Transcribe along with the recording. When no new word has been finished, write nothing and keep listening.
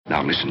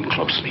Now listen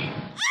closely.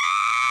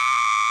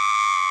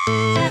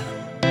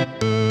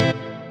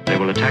 They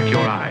will attack your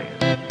eyes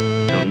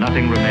till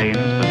nothing remains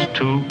but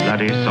two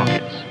bloody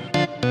sockets.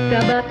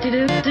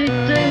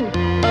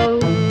 Oh.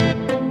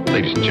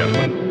 Ladies and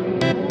gentlemen,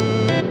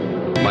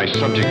 my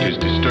subject is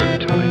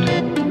disturbed tonight.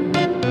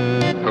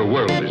 Her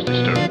world is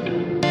disturbed.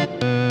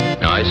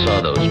 Now, I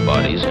saw those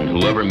bodies, and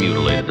whoever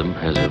mutilated them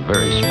has a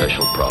very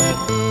special problem.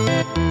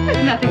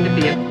 There's nothing to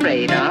be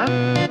afraid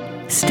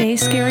of. Stay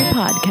Scary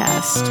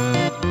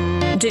Podcast.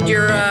 Did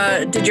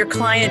your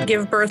client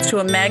give birth to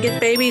a maggot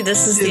baby?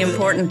 This is the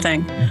important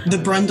thing. The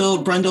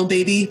Brundle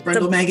baby,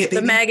 maggot baby.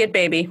 The maggot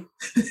baby.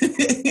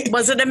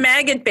 Was it a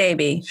maggot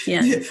baby?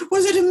 Yeah.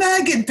 Was it a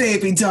maggot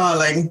baby,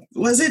 darling?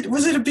 Was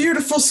it a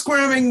beautiful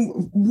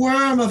squirming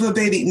worm of a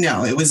baby?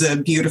 No, it was a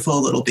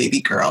beautiful little baby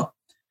girl.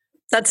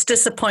 That's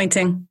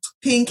disappointing.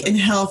 Pink and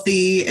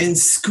healthy and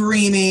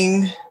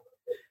screaming.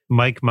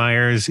 Mike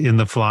Myers in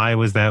The Fly,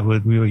 was that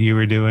what you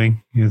were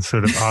doing? It's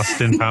sort of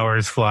Austin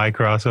Powers Fly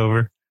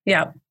crossover.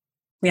 Yeah.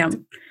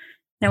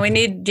 Now we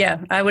need,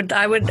 I would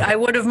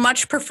have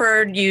much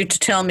preferred you to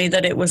tell me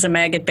that it was a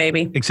maggot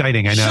baby.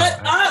 Exciting, I know.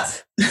 Shut up!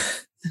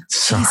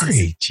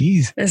 Sorry,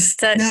 jeez.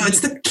 No,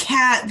 it's the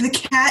cat. The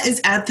cat is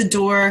at the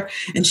door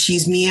and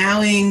she's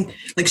meowing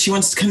like she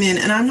wants to come in,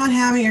 and I'm not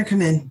having her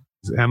come in.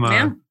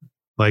 Emma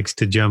likes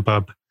to jump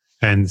up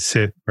and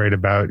sit right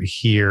about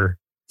here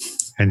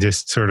and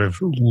just sort of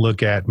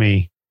look at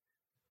me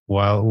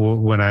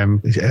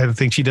I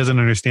think she doesn't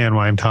understand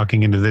why I'm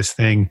talking into this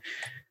thing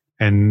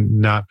and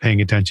not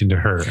paying attention to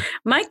her.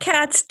 My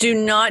cats do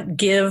not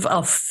give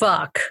a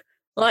fuck.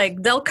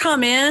 Like, they'll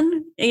come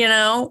in,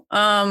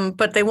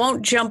 but they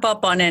won't jump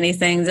up on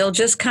anything. They'll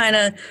just kind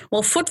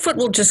of, Foot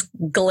will just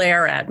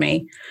glare at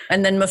me.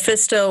 And then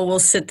Mephisto will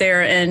sit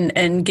there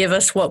and give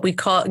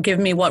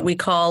me what we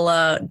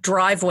call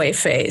driveway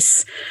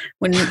face.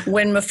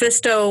 When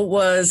Mephisto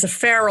was a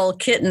feral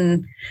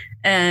kitten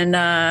and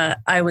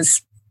I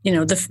was,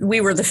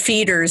 we were the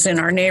feeders in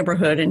our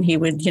neighborhood, and he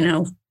would,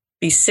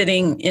 be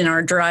sitting in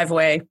our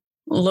driveway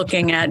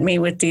looking at me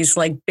with these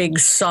like big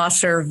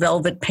saucer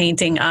velvet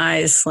painting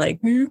eyes, like,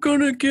 "You're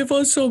gonna give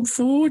us some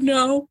food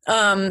now?"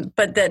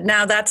 But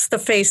that's the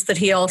face that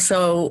he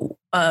also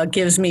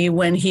gives me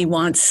when he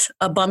wants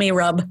a bummy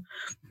rub,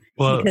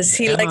 because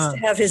he likes to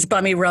have his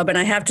bummy rub. And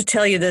I have to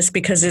tell you this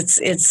because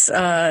it's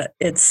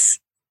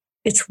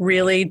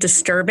really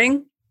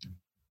disturbing.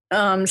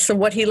 So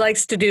what he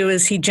likes to do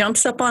is he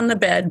jumps up on the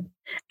bed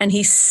and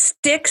he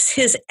sticks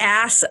his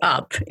ass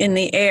up in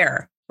the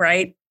air,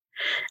 right?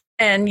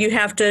 And you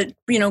have to,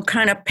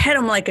 kind of pet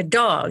him like a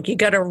dog. You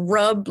got to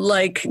rub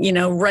right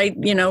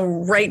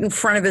in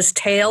front of his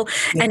tail.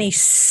 Yeah. And he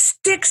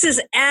sticks his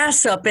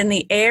ass up in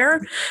the air.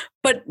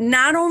 But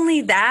not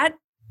only that,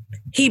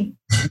 he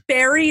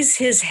buries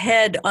his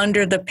head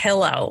under the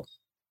pillow.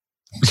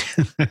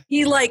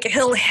 He'll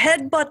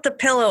headbutt the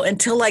pillow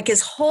until like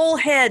his whole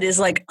head is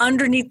like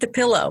underneath the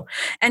pillow.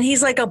 And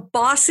he's like a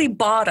bossy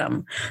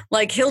bottom.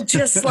 Like, he'll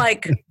just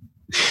like,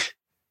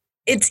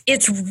 it's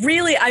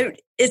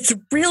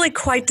really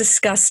quite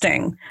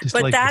disgusting. Just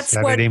but like that's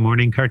the Saturday what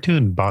morning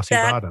cartoon, Bossy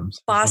Bottoms.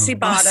 Bossy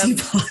Bottom.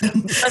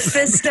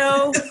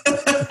 Mephisto,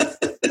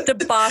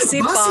 the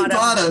Bossy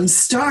Bottom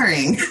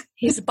starring.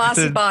 He's a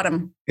Bossy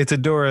Bottom. It's a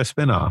Dora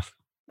spinoff.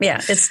 Yeah,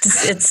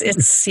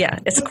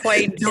 it's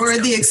quite Dora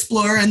the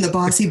Explorer and the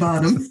Bossy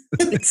Bottom.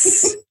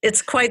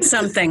 It's quite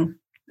something.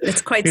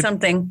 It's quite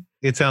something.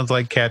 It sounds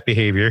like cat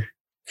behavior.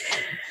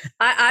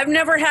 I've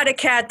never had a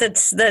cat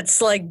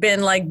that's like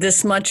been like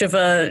this much of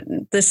a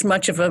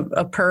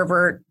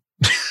pervert.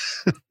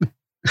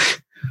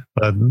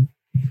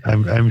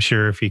 I'm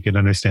sure if he could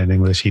understand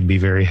English, he'd be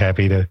very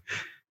happy to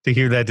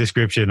hear that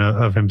description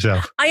of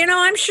himself.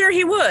 I'm sure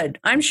he would.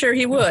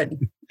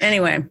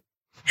 Anyway.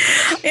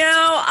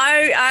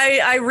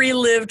 I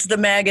relived the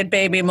maggot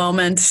baby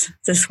moment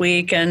this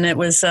week, and it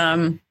was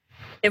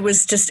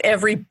just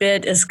every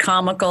bit as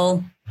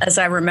comical as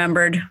I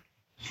remembered.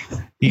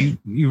 You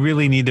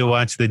really need to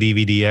watch the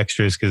DVD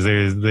extras, because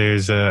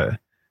there's a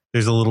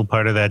little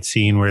part of that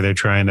scene where they're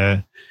trying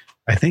to,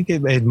 I think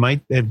it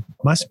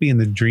must be in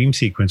the dream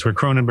sequence where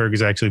Cronenberg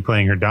is actually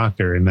playing her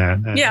doctor in that.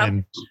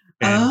 And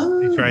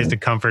he tries to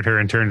comfort her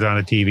and turns on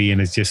a TV,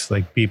 and it's just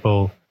like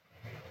people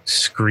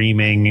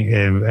screaming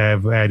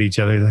at each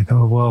other, like,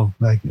 "Oh, well,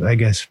 I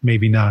guess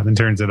maybe not," and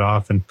turns it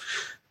off. And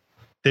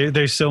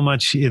there's so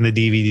much in the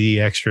DVD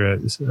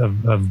extras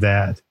of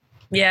that.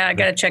 Yeah, I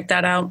got to check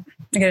that out.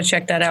 Because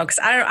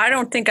I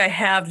don't think I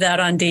have that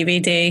on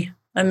DVD,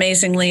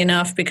 amazingly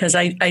enough, because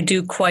I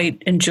do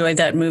quite enjoy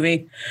that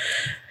movie.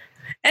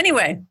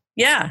 Anyway,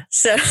 yeah,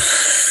 so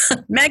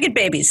maggot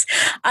babies.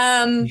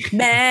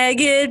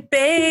 Maggot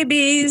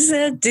babies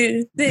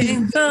do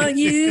things for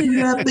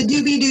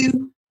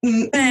you.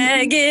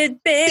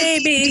 Maggot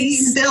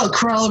babies. They'll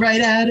crawl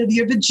right out of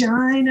your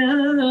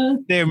vagina.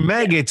 They're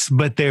maggots,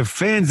 but they're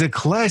fans of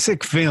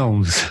classic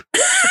films.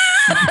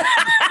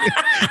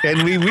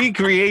 And we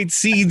recreate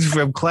scenes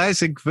from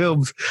classic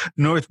films,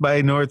 North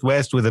by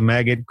Northwest, with a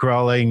maggot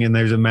crawling, and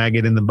there's a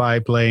maggot in the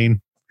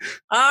biplane.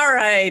 All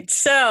right.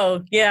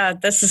 So, yeah,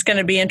 this is going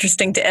to be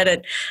interesting to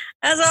edit.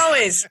 As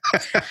always,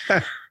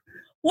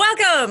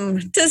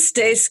 welcome to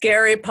Stay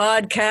Scary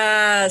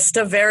Podcast,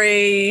 a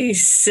very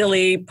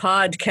silly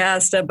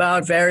podcast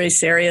about very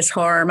serious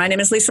horror. My name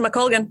is Lisa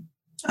McColgan.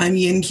 I'm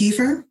Yin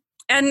Kiefer.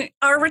 And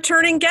our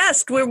returning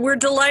guest, we're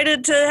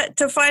delighted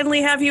to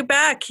finally have you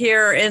back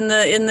here in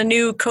the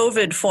new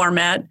COVID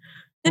format.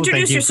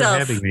 Introduce thank yourself.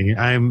 You for having me.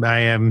 I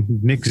am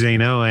Nick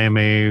Zano. I am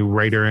a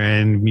writer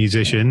and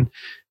musician,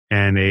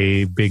 and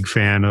a big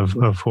fan of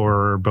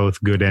horror,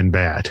 both good and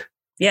bad.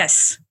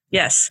 Yes.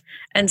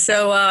 And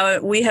so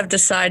we have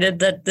decided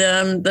that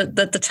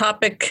the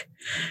topic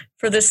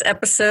for this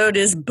episode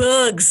is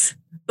bugs.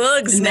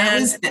 Bugs, and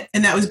man.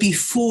 That was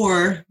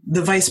before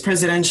the vice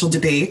presidential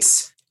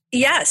debates.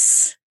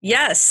 Yes.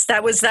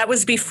 That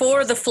was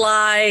before the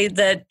fly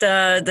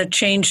that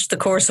changed the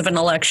course of an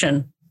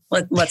election.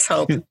 Let's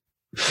hope.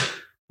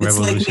 It's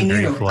like we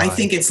knew. Fly. I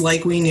think it's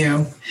like we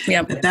knew.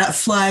 Yep. That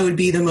fly would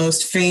be the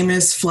most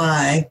famous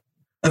fly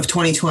of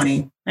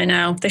 2020. I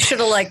know. They should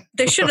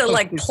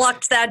have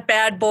plucked that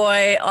bad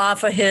boy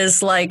off of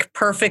his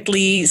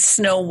perfectly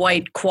Snow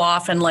White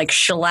coif and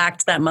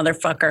shellacked that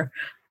motherfucker.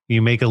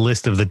 You make a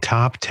list of the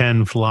top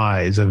 10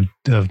 flies of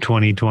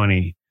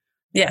 2020.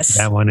 Yes.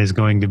 That one is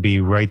going to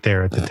be right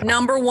there at the top.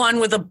 Number one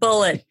with a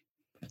bullet.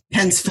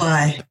 Pence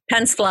fly.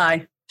 Pence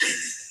fly.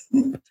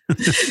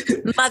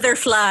 Mother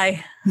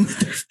fly.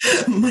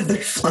 Mother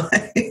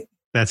fly.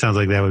 That sounds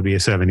like that would be a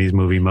 70s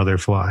movie, Mother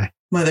Fly.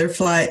 Mother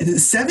fly. The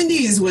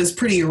 70s was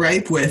pretty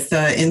ripe with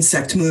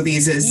insect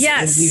movies, as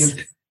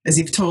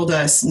you've told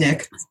us,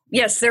 Nick.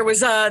 Yes, there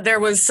was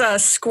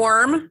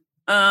Squirm.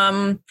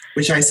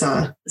 Which I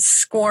saw.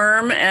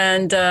 Squirm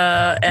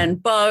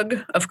and Bug,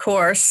 of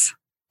course.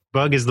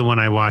 Bug is the one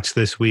I watched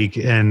this week,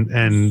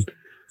 and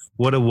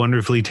what a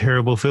wonderfully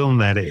terrible film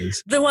that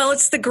is.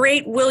 It's the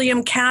great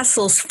William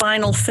Castle's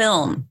final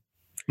film.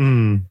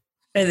 Mm.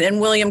 And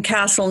William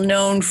Castle,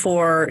 known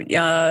for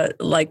the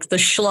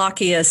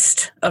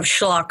schlockiest of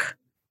schlock.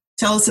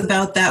 Tell us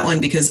about that one,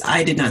 because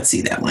I did not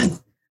see that one.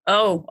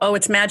 Oh,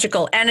 it's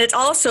magical. And it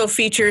also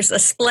features a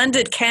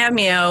splendid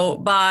cameo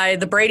by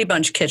the Brady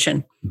Bunch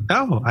Kitchen.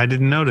 Oh, I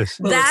didn't notice.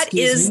 Well, that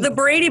is the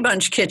Brady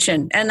Bunch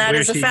Kitchen, and that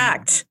is a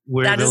fact.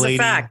 That is a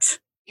fact.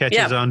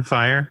 Catches on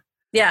fire.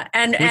 Yeah,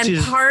 and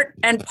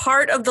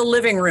part of the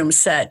living room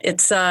set.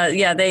 It's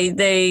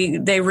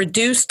they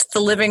reduced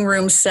the living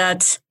room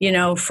set,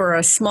 for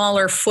a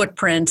smaller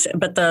footprint,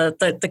 but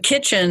the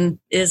kitchen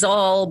is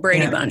all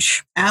Brady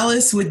Bunch.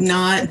 Alice would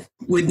not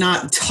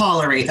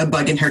tolerate a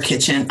bug in her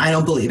kitchen. I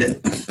don't believe it.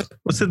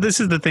 Well, so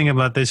this is the thing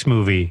about this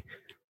movie.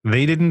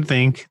 They didn't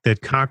think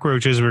that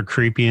cockroaches were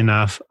creepy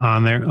enough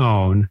on their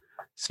own,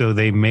 so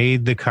they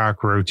made the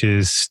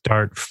cockroaches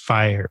start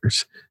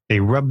fires.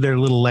 They rub their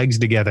little legs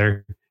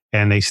together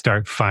and they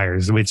start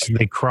fires, which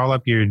they crawl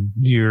up your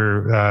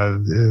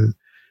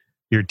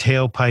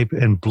tailpipe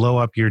and blow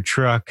up your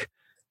truck.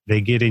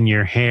 They get in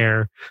your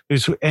hair.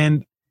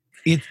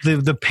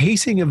 The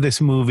pacing of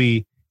this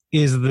movie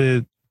is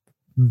the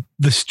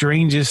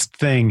strangest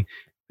thing,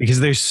 because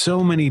there's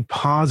so many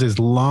pauses,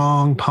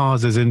 long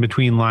pauses in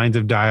between lines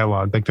of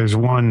dialogue. Like there's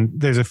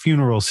a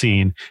funeral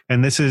scene,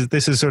 and this is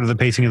sort of the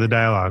pacing of the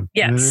dialogue.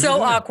 Yeah,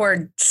 so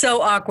awkward.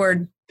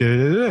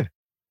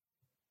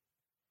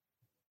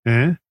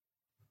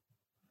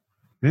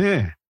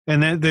 Yeah.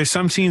 And then there's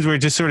some scenes where it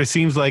just sort of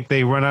seems like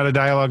they run out of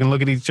dialogue and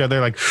look at each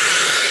other like,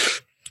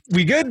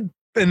 we good?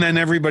 And then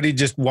everybody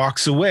just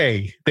walks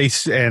away.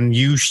 And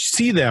you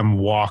see them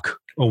walk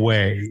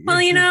away. Well,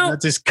 it's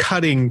not just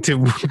cutting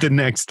to the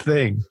next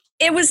thing.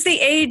 It was the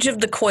age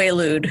of the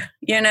Quaalude,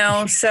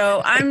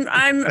 so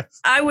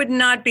I would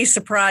not be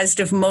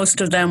surprised if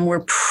most of them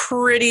were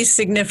pretty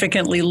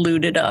significantly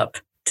looted up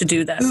to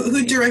do that.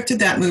 Who directed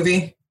that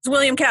movie? It's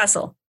William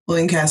Castle.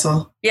 William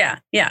Castle. Yeah.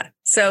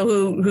 So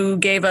who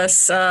gave us,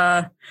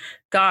 so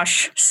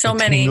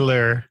many.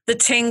 Tingler. The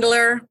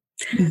Tingler.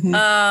 Mm-hmm.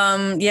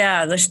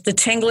 The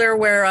Tingler,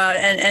 where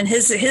and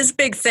his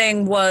big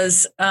thing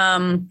was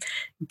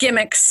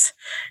gimmicks.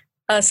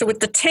 So with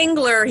the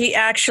Tingler, he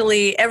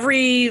actually,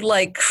 every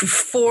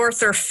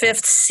fourth or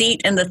fifth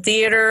seat in the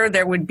theater,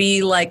 there would be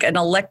an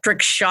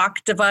electric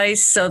shock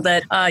device, so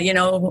that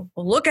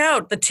look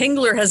out, the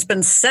Tingler has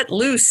been set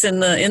loose in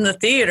the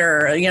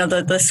theater.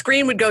 The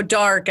screen would go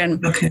dark, and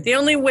the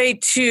only way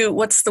to,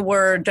 what's the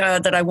word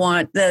that I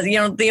want?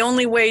 The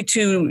only way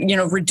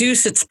to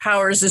reduce its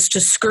powers is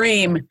to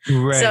scream.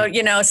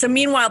 Right. So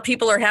meanwhile,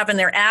 people are having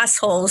their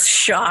assholes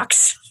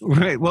shocked.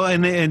 Right. Well,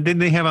 and didn't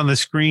they have on the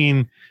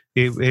screen?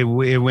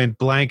 It went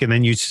blank, and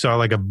then you saw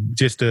like a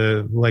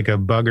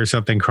bug or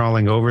something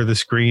crawling over the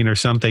screen, or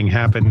something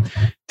happened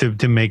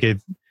to make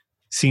it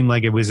seem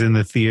like it was in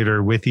the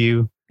theater with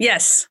you.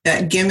 Yes.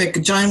 That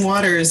gimmick, John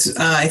Waters,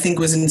 I think,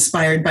 was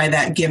inspired by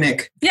that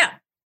gimmick. Yeah.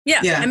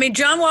 Yeah. I mean,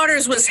 John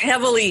Waters was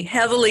heavily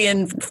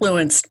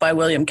influenced by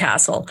William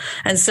Castle.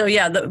 And so,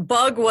 yeah, the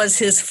bug was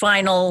his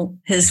final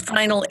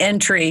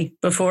entry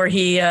before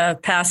he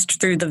passed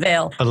through the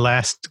veil. A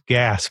last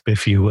gasp,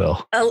 if you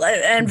will.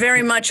 And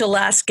very much a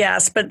last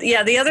gasp. But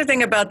yeah, the other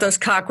thing about those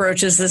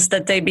cockroaches is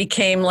that they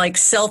became like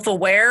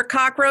self-aware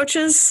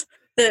cockroaches.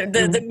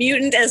 The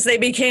mutant, as they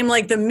became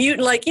like the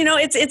mutant, like, you know,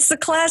 it's the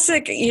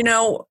classic, you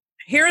know,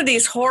 here are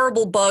these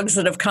horrible bugs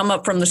that have come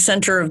up from the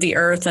center of the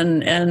earth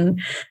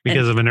and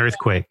because of an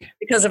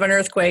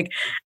earthquake.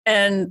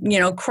 And, you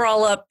know,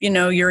 crawl up, you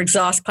know, your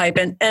exhaust pipe.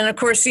 And of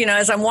course, you know,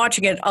 as I'm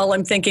watching it, all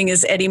I'm thinking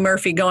is Eddie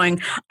Murphy going,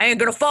 I ain't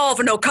going to fall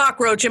for no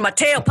cockroach in my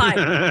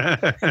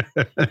tailpipe.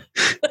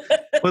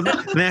 Well,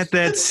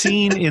 that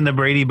scene in the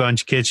Brady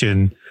Bunch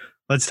kitchen,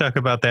 let's talk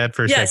about that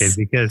for a second,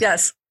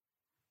 because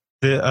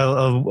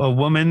a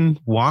woman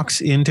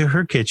walks into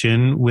her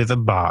kitchen with a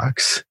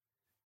box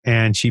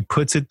and she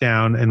puts it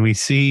down and we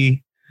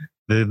see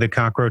the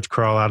cockroach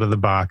crawl out of the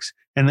box.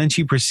 And then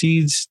she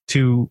proceeds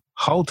to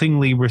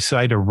haltingly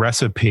recite a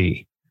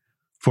recipe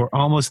for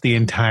almost the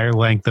entire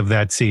length of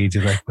that scene.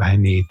 She's like, I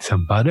need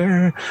some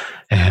butter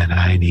and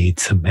I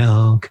need some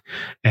milk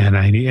and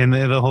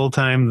the whole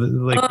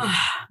time, like,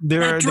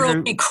 that drove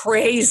me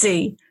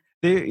crazy.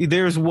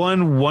 There's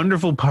one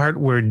wonderful part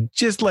where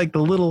just like the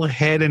little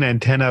head and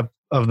antenna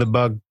of the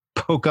bug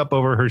poke up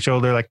over her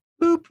shoulder, like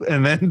boop,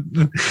 and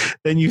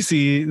then you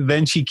see,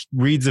 then she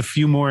reads a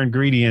few more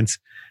ingredients,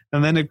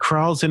 and then it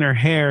crawls in her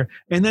hair,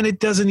 and then it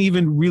doesn't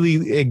even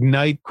really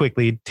ignite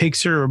quickly. It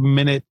takes her a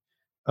minute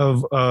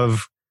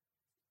of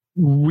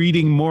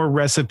reading more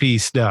recipe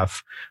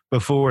stuff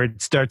before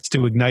it starts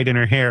to ignite in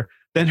her hair.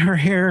 Then her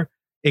hair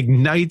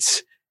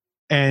ignites,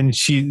 and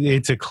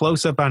it's a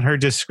close up on her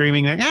just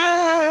screaming like,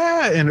 ah!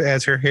 And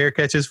as her hair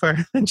catches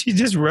fire, and she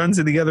just runs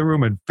in the other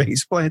room and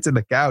face plants in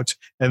the couch,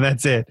 and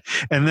that's it.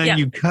 And then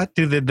you cut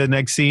to the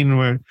next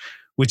scene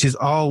which is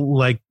all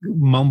like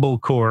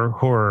mumblecore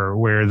horror,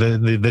 where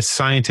the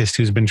scientist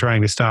who's been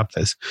trying to stop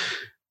this,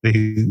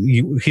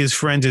 his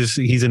friend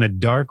he's in a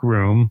dark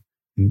room,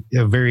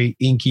 a very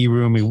inky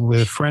room.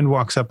 A friend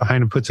walks up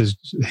behind him, puts his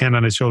hand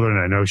on his shoulder, and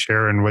I know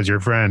Sharon was your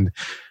friend.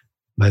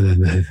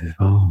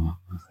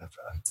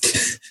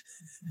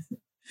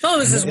 Oh, it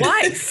was his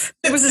wife.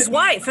 It was his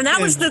wife. And that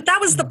was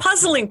the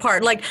puzzling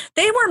part. Like,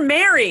 they were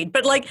married,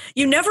 but like,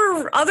 you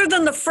never, other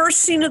than the first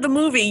scene of the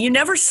movie, you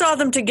never saw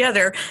them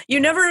together. You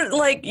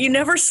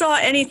never saw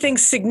anything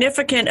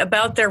significant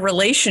about their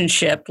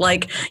relationship.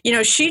 Like, you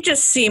know, she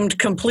just seemed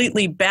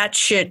completely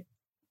batshit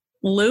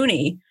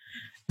loony.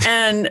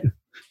 And,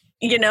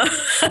 you know,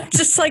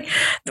 just like,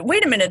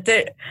 wait a minute,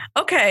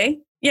 okay.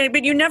 Yeah,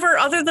 but you never,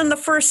 other than the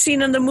first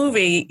scene in the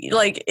movie,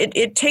 like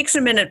it takes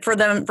a minute for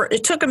them.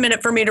 It took a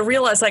minute for me to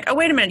realize, like, oh,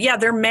 wait a minute. Yeah,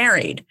 they're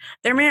married.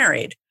 They're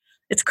married.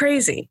 It's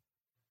crazy.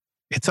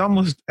 It's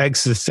almost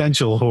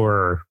existential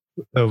horror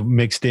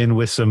mixed in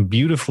with some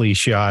beautifully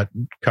shot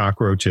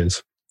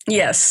cockroaches.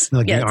 Yes.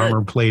 Like the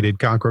armor-plated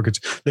cockroaches.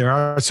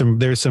 There's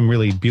some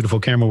really beautiful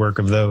camera work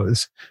of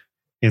those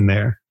in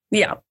there.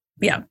 Yeah.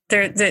 Yeah,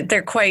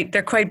 they're quite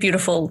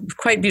beautiful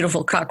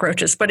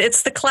cockroaches. But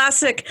it's the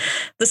classic.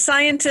 The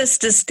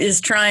scientist is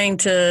trying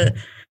to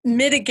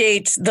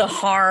mitigate the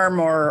harm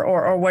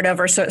or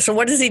whatever. So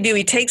what does he do?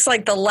 He takes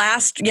like the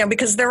last, you know,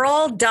 because they're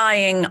all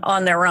dying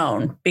on their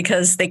own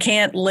because they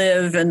can't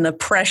live in the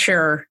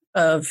pressure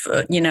of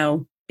you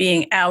know,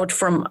 being out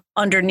from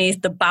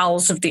underneath the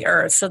bowels of the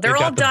earth. So they're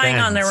all dying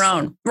on their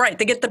own. Right.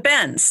 They get the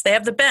bends. They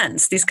have the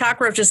bends. These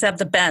cockroaches have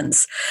the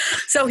bends.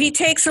 So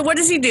what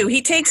does he do?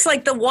 He takes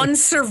like the one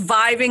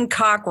surviving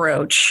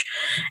cockroach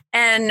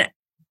and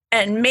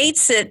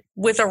mates it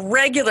with a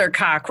regular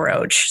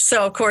cockroach.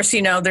 So of course,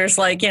 you know, there's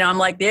like, you know, I'm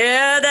like,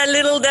 yeah, that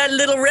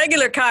little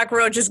regular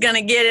cockroach is going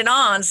to get it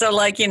on. So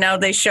like, you know,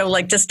 they show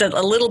like just a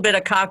little bit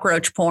of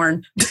cockroach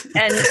porn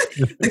and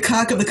the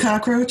cock of the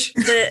cockroach.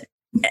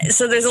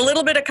 So there's a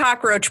little bit of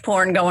cockroach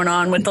porn going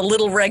on with the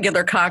little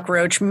regular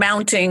cockroach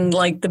mounting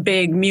like the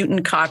big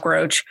mutant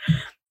cockroach.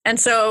 And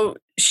so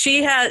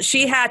she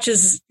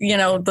hatches, you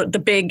know,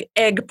 the big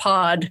egg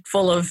pod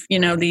full of, you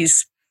know,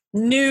 these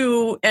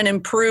new and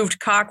improved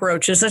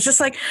cockroaches. It's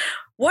just like,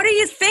 what are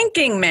you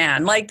thinking,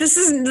 man? Like, this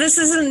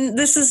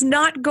is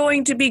not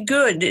going to be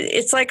good.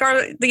 It's like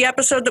the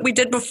episode that we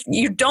did before.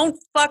 You don't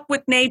fuck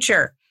with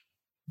nature.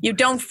 You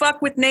don't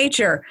fuck with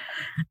nature.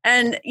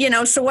 And, you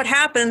know, so what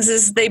happens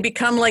is they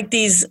become like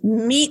these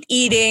meat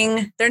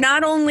eating. They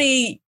not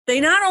only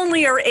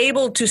are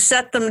able to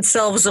set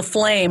themselves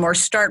aflame or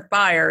start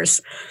fires,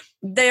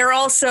 they're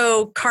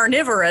also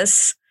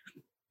carnivorous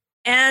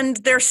and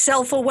they're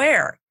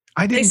self-aware.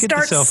 I didn't get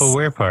the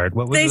self-aware part.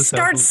 What was they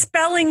start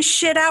spelling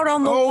shit out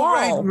on the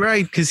wall.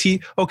 Right. Because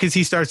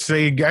he starts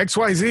saying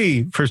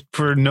XYZ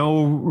for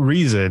no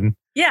reason.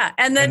 Yeah,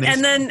 and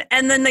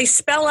then they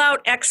spell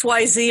out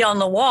XYZ on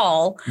the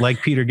wall,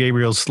 like Peter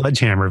Gabriel's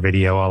Sledgehammer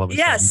video. All of a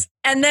yes,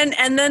 sudden.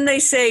 and then they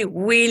say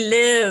 "we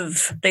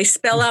live." They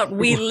spell out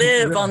 "we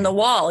live" on the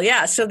wall.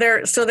 Yeah, so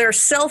they're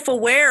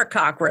self-aware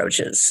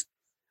cockroaches.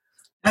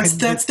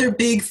 That's their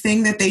big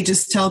thing that they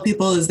just tell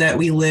people is that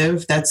we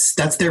live. That's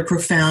their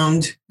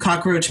profound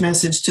cockroach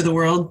message to the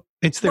world.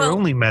 It's their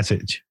only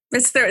message.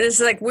 It's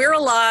like, we're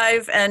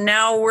alive, and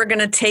now we're going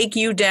to take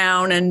you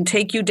down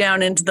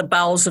into the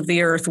bowels of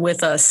the earth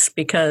with us,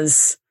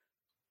 because,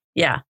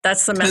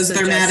 that's the message. Because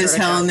they're mad as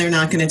hell and they're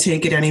not going to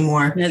take it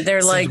anymore.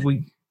 They're like,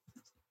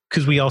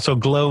 because we also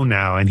glow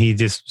now, and he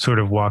just sort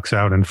of walks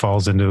out and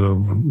falls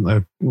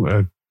into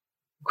a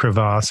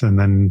crevasse, and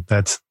then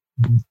that's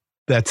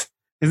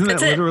isn't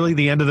that literally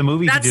the end of the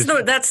movie?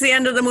 That's the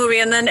end of the movie,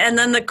 and then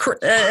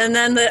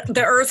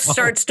the earth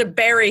starts to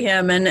bury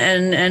him, and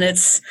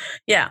it's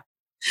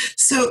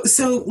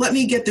So let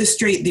me get this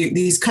straight.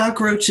 These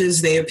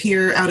cockroaches, they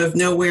appear out of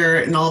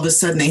nowhere, and all of a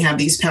sudden they have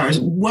these powers.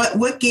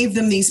 What gave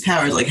them these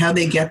powers? Like, how'd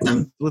they get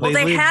them? Well,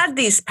 they had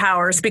these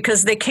powers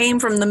because they came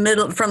from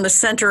the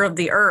center of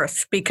the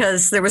earth,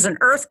 because there was an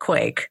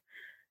earthquake.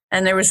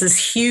 And there was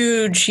this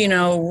huge,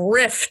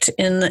 rift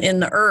in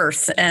the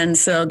earth. And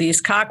so these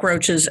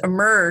cockroaches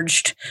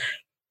emerged,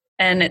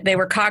 and they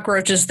were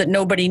cockroaches that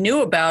nobody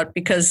knew about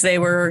because they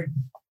were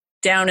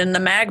down in the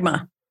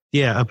magma.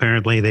 Yeah,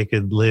 apparently they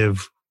could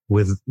live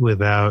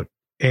without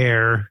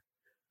air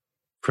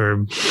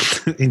for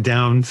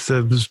down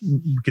subs,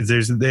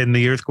 because then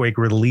the earthquake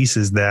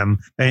releases them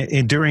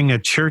and during a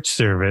church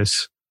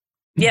service.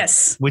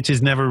 Yes. Which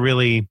is never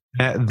really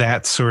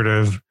that sort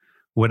of,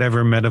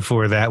 whatever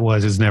metaphor that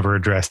was, is never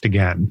addressed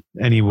again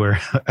anywhere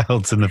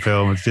else in the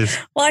film. It's just,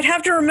 well, I'd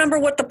have to remember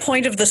what the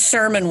point of the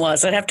sermon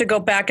was. I'd have to go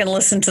back and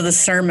listen to the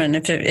sermon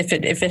if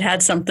it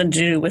had something to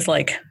do with,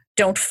 like,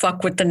 don't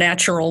fuck with the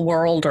natural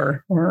world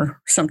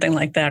or something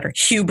like that, or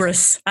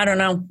hubris. I don't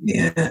know.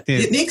 Yeah.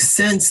 It makes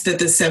sense that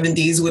the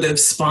 70s would have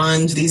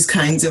spawned these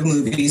kinds of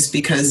movies,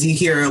 because you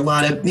hear a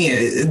lot of,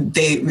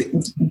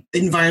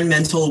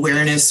 environmental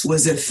awareness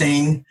was a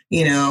thing,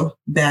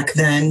 back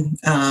then.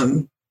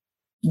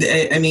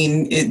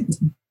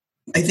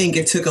 I think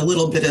it took a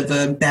little bit of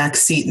a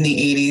backseat in the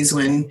 80s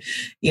when,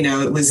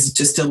 it was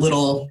just a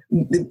little,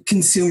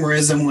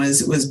 consumerism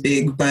was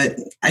big. But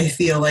I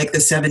feel like the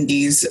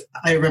 70s,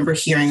 I remember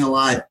hearing a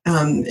lot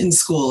in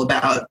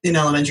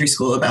elementary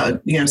school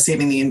about,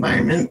 saving the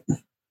environment. Well,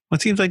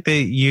 it seems like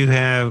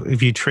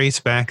if you trace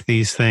back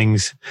these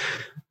things,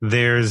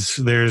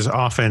 there's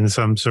often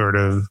some sort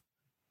of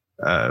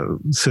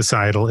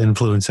societal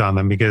influence on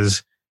them,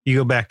 because you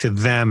go back to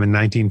Them in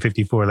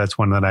 1954. That's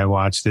one that I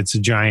watched. It's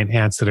giant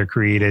ants that are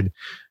created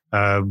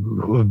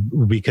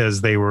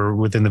because they were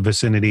within the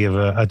vicinity of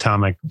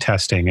atomic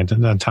testing.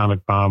 An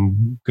atomic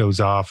bomb goes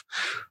off.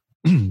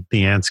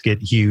 The ants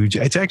get huge.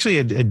 It's actually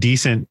a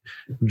decent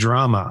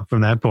drama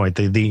from that point.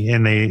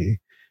 The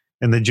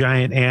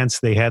giant ants,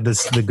 they had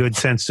the good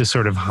sense to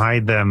sort of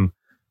hide them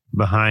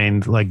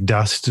behind, like,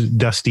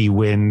 dusty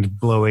wind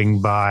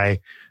blowing by,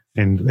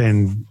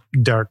 and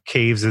dark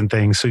caves and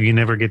things, so you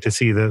never get to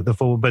see the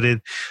full. But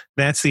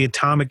that's the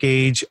atomic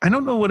age. I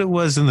don't know what it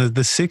was in the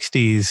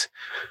 60s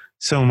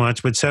so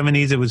much, but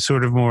 70s it was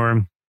sort of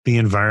more the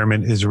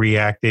environment is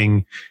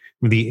reacting.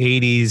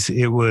 The 80s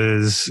it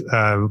was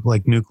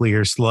like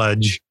nuclear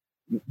sludge,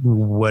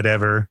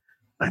 whatever.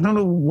 I don't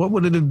know, what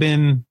would it have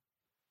been?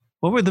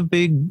 What were there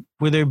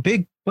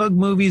big bug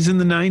movies in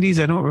the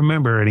 90s? I don't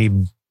remember any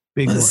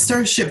big ones.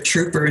 Starship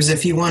Troopers,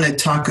 if you want to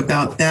talk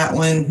about that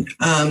one.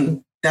 I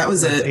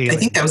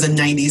think that was a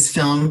 90s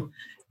film.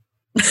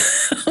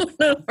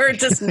 We're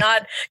just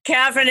not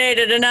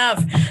caffeinated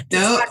enough.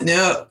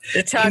 No.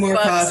 Need more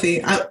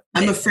coffee.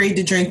 I'm afraid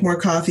to drink more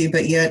coffee,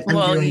 but yet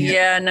I'm doing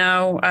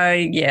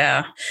it.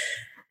 Yeah.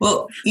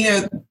 Well,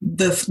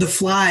 the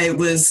Fly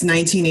was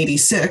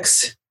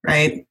 1986,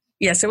 right?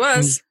 Yes, it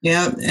was.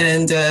 Yeah,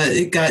 and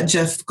it got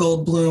Jeff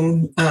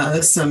Goldblum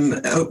some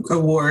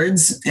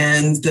awards,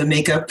 and the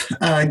makeup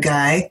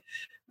guy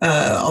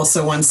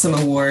also won some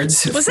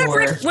awards. Was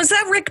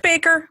that Rick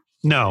Baker?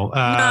 No.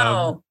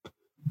 No. It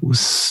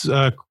was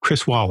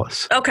Chris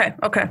Wallace. Okay.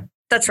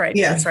 That's right.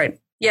 Yeah. That's right.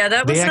 Yeah,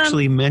 that was. They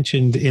actually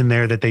mentioned in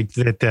there that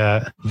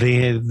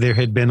there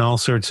had been all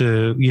sorts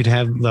of, you'd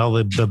have all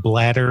the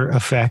bladder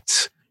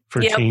effects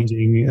for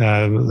changing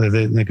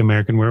like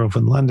American Werewolf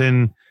in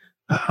London.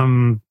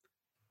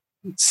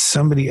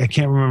 Somebody, I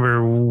can't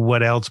remember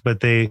what else, but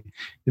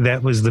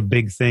that was the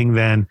big thing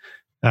then.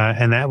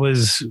 And that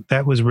was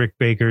Rick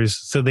Baker's.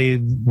 So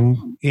they,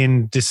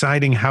 in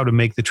deciding how to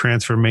make the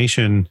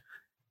transformation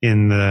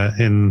in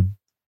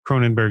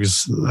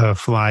Cronenberg's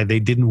Fly, they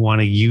didn't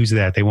want to use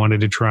that. They wanted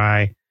to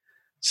try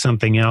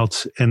something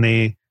else, and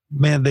they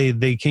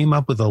came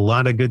up with a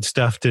lot of good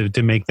stuff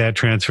to make that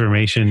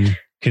transformation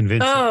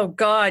convincing. Oh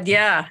God,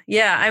 yeah.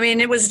 I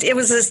mean, it was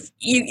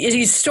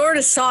you sort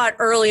of saw it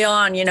early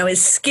on.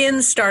 His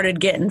skin started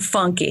getting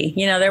funky.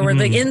 There were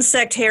the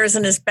insect hairs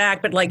in his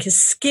back, but like his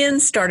skin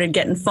started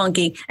getting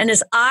funky, and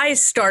his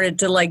eyes started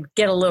to like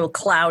get a little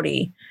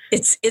cloudy.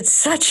 It's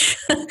such,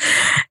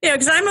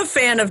 because I'm a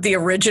fan of the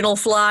original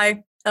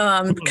Fly.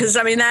 Because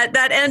I mean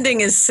that ending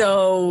is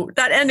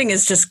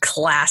just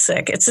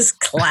classic. It's just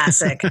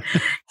classic.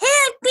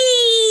 Help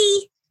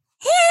me!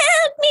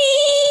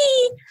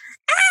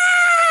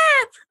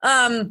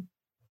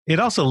 It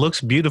also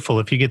looks beautiful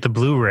if you get the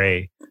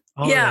Blu-ray.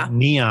 All that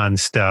neon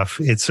stuff.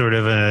 It's sort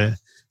of an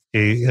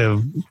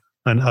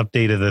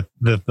update of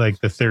the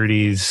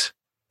 30s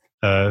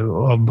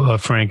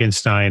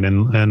Frankenstein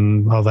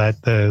and all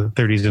that, the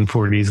 30s and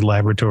 40s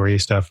laboratory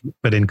stuff,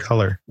 but in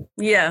color.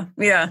 Yeah.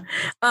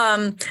 So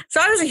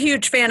I was a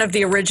huge fan of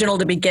the original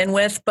to begin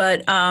with,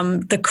 but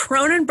the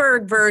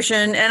Cronenberg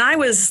version, and I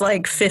was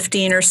like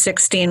 15 or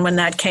 16 when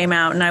that came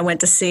out, and I went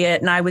to see it,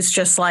 and I was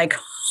just like,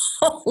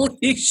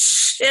 holy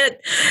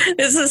shit,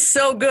 this is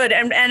so good.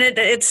 And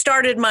it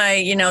started my,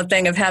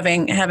 thing of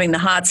having the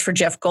hots for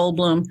Jeff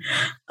Goldblum.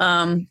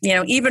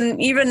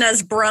 Even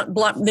as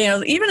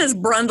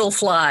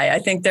Brundlefly, I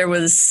think there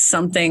was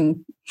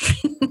something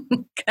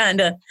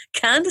kind of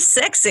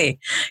sexy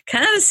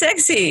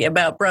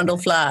about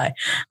Brundlefly.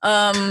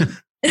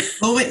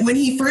 Well, when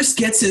he first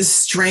gets his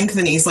strength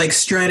and he's like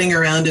strutting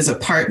around his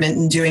apartment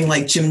and doing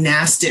like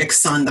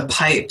gymnastics on the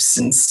pipes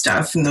and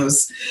stuff, and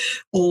those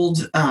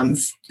old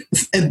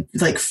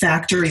like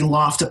factory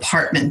loft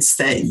apartments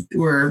that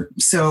were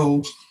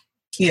so,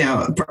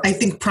 I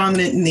think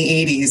prominent in the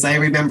 80s. I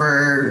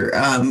remember,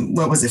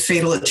 what was it?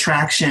 Fatal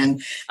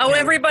Attraction. Oh,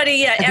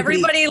 everybody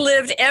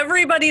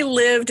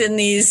lived in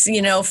these,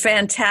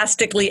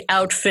 fantastically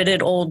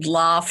outfitted old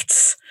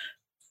lofts.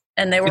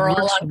 And they were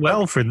all on.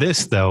 Well for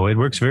this, though. It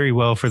works very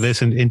well for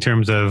this in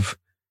terms of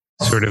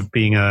sort of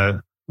being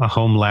a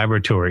home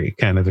laboratory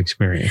kind of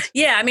experience.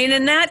 Yeah, I mean,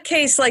 in that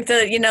case, like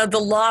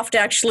the loft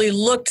actually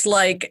looked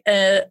like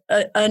a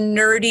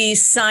nerdy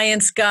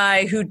science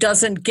guy who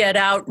doesn't get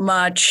out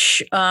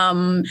much.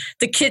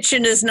 The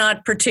kitchen is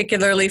not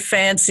particularly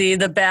fancy.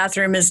 The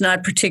bathroom is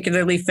not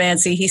particularly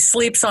fancy. He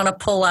sleeps on a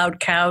pull-out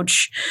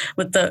couch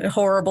with the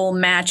horrible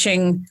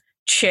matching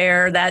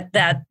chair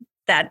that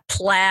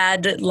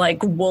plaid,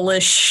 like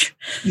woolish.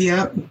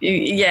 Yep.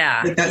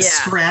 Yeah. Like that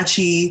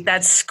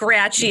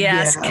scratchy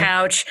ass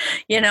couch,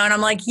 and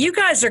I'm like, you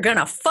guys are going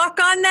to fuck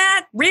on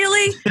that?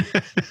 Really?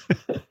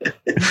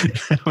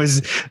 that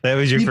was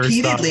your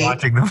Repeatedly. That First thought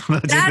watching them.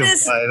 I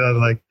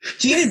was like,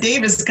 Gina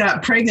Davis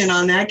got pregnant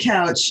on that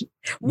couch.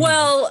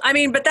 Well, I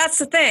mean, but that's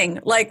the thing.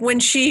 Like when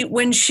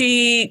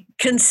she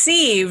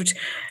conceived,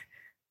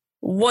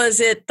 was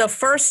it the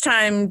first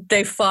time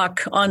they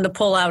fuck on the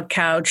pull-out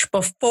couch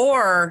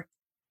before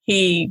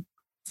he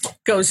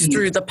goes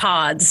through the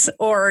pods?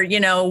 Or,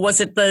 was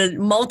it the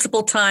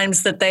multiple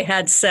times that they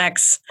had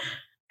sex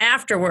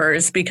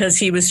afterwards because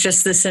he was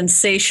just this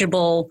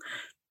insatiable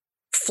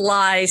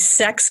fly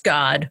sex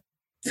god?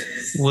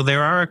 Well,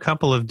 there are a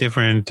couple of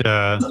different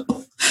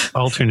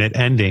alternate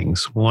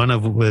endings. One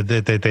of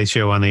that they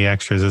show on the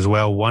extras as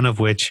well. One of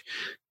which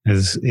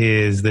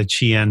is that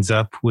she ends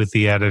up with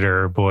the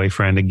editor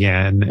boyfriend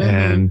again,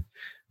 mm-hmm.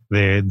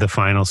 and the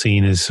final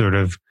scene is sort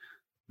of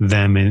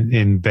them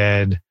in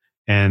bed,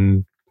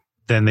 and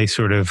then they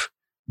sort of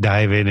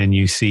dive in, and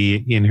you see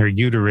in her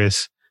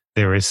uterus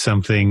there is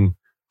something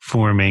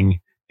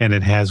forming, and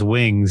it has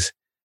wings,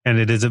 and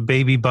it is a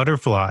baby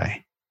butterfly,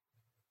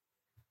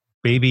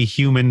 baby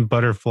human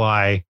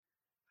butterfly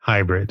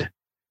hybrid.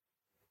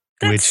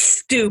 That's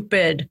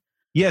stupid.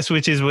 Yes,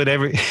 which is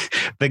whatever.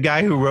 The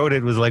guy who wrote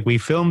it was like, we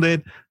filmed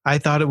it. I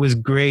thought it was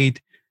great.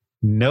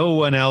 No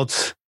one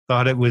else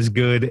thought it was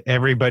good.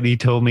 Everybody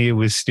told me it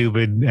was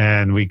stupid,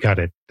 and we cut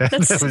it.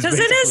 Because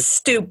it is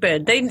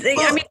stupid. I mean,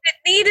 it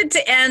needed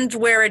to end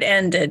where it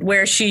ended,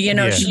 where she,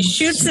 she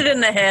shoots it in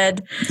the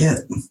head. Yeah.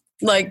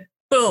 Like,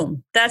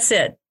 boom, that's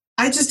it.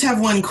 I just have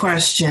one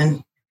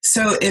question.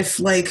 So if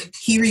like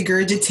he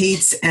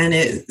regurgitates and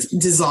it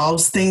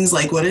dissolves things,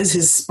 like what does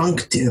his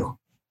spunk do?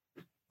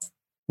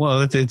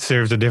 Well, it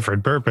serves a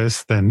different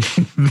purpose than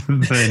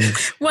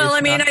well, I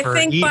mean, I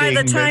think by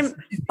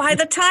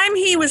the time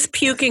he was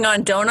puking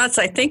on donuts,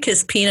 I think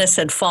his penis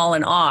had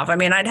fallen off. I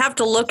mean, I'd have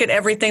to look at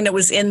everything that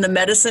was in the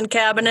medicine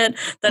cabinet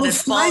that had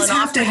fallen off. Flies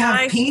have to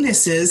have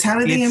penises. How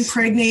do they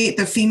impregnate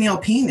the female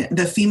penis,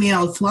 the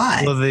female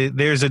fly? Well,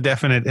 there's a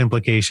definite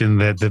implication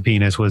that the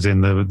penis was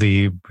in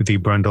the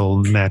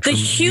Brundle natural.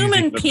 The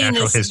human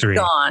penis is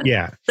gone.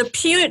 Yeah,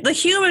 the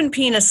human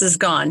penis is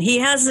gone. He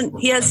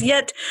has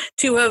yet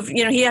to have.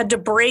 He had to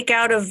break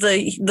out of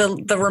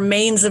the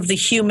remains of the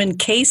human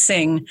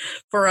casing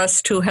for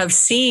us to have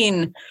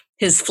seen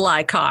his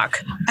fly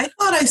cock. I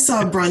thought I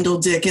saw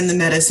Brundle Dick in the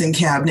medicine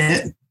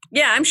cabinet.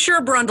 Yeah, I'm sure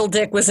Brundle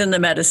Dick was in the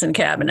medicine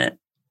cabinet.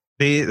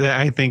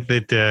 I think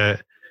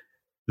that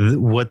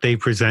what they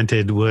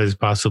presented was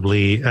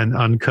possibly an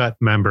uncut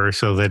member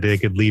so that they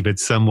could leave it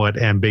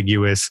somewhat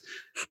ambiguous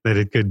that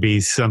it could be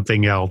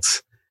something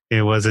else.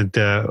 It wasn't,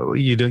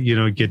 you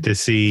don't get to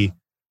see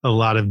a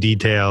lot of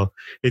detail.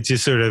 It's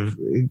just sort of,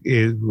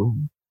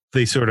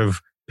 they sort of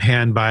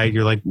pan by it.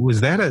 You're like, was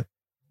that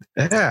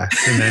and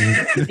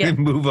then they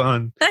move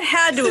on. That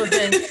had to have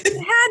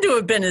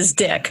been his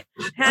dick.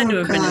 Been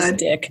his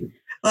dick.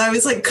 Well, I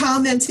was like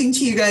commenting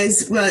to you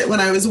guys when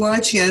I was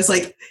watching. I was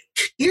like,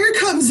 "Here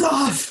comes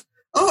off."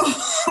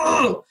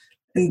 Oh,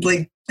 and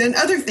like then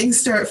other things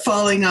start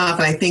falling off.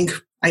 And I think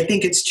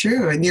it's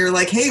true. And you're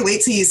like, "Hey,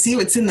 wait till you see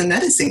what's in the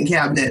medicine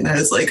cabinet." And I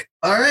was like,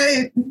 "All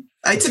right."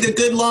 I took a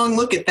good long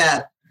look at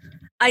that.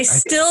 I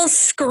still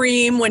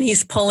scream when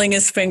he's pulling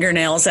his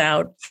fingernails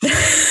out.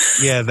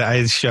 Yeah,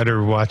 I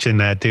shudder watching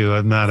that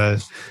too.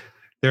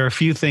 There are a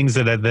few things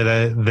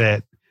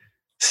that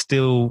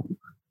still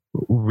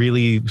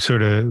really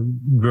sort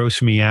of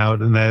gross me out,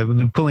 and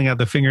that pulling out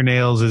the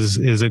fingernails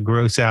is a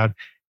gross out.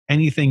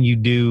 Anything you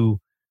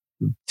do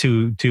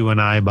to an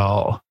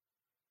eyeball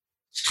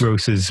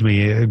grosses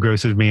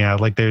me out.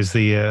 Like there's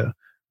the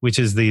which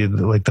is the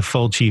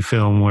Fulci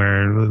film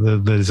where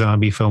the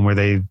zombie film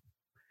where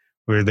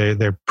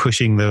they're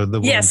pushing the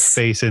woman's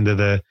face into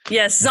the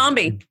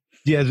zombie.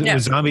 Yeah,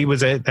 zombie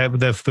was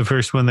the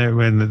first one there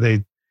when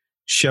they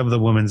shove the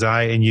woman's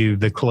eye and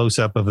the close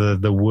up of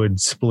the wood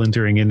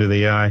splintering into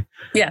the eye.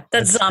 Yeah,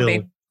 that's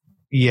zombie.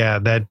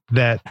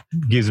 That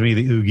gives me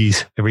the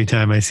oogies every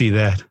time I see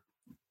that.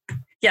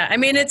 Yeah, I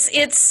mean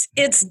it's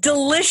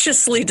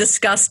deliciously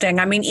disgusting.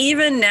 I mean,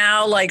 even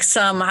now, like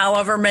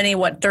however many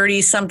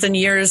 30 something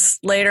years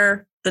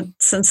later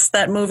since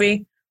that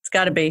movie, it's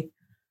got to be.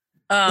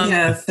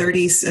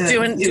 30.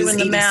 Doing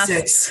the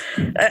math.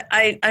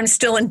 I'm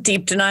still in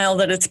deep denial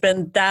that it's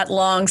been that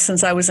long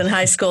since I was in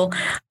high school.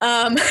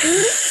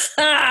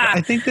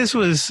 I think this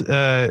was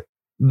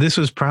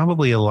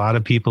probably a lot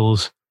of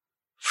people's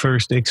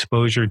first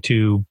exposure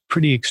to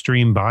pretty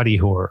extreme body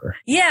horror.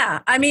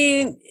 Yeah, I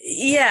mean,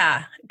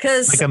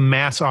 because like a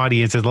mass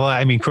audience.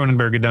 I mean,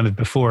 Cronenberg had done it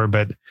before,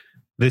 but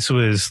this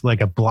was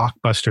like a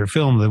blockbuster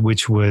film that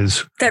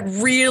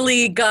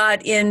really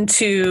got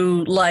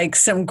into like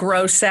some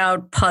gross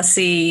out,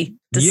 pussy,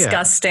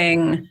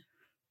 disgusting. Yeah.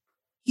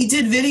 He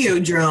did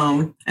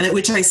Videodrome,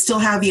 which I still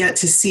have yet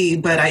to see,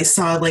 but I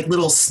saw like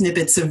little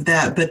snippets of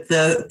that. But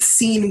the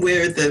scene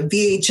where the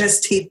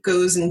VHS tape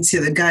goes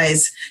into the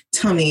guy's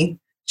tummy,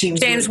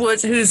 James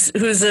Woods,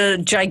 who's a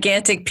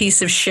gigantic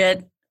piece of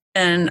shit,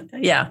 and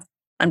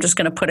I'm just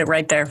going to put it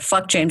right there.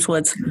 Fuck James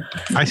Woods.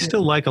 I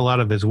still like a lot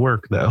of his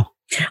work, though.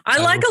 I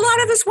like a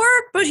lot of his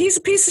work, but he's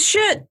a piece of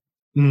shit.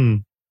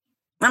 Mm.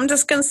 I'm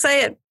just going to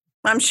say it.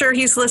 I'm sure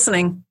he's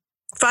listening.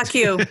 Fuck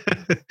you.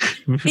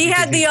 He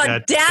had the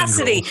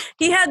audacity.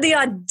 He had the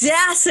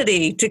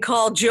audacity to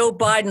call Joe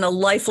Biden a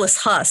lifeless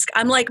husk.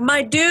 I'm like,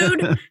 my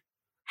dude,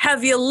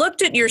 have you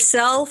looked at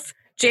yourself?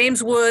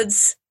 James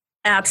Woods,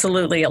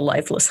 absolutely a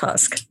lifeless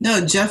husk.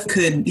 No, Jeff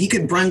could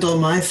Brundle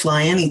my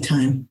fly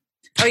anytime.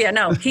 Oh yeah,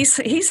 no, he's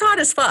hot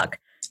as fuck.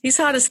 He's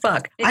hot as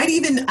fuck. I'd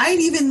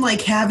even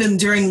like have him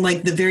during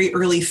like the very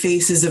early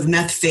phases of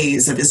meth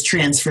phase of his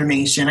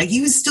transformation. Like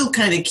he was still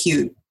kind of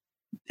cute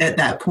at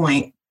that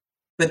point.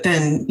 But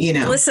then,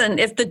 Listen,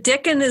 if the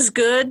dickin' is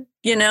good,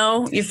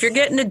 if you're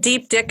getting a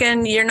deep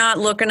dickin', you're not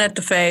looking at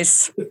the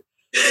face.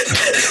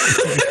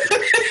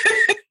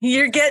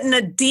 You're getting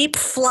a deep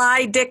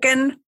fly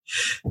dickin'.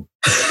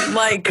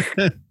 Like,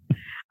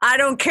 I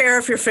don't care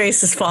if your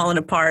face is falling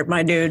apart,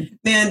 my dude.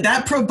 Man,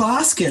 that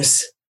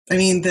proboscis. I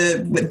mean,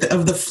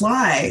 of the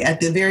fly at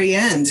the very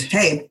end.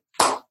 Hey,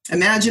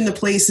 imagine the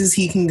places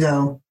he can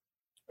go.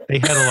 They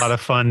had a lot of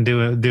fun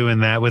doing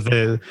that with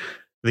the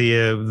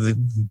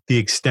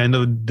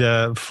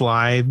extended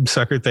fly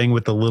sucker thing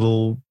with the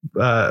little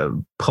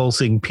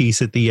pulsing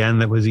piece at the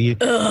end that was. They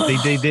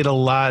did a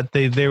lot.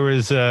 There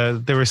were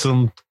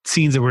some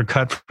scenes that were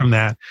cut from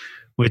that,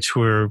 which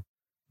were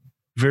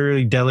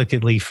very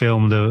delicately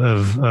filmed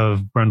of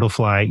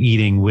Brundlefly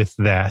eating with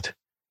that.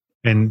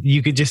 And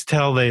you could just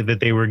tell that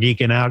they were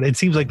geeking out. It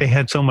seems like they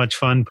had so much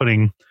fun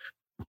putting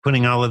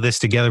all of this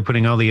together,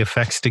 putting all the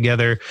effects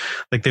together.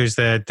 Like there's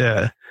that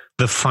the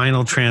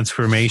final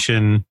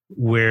transformation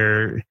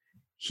where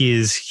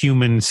his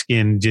human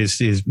skin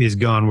just is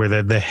gone,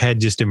 where the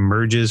head just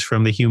emerges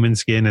from the human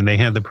skin, and they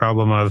had the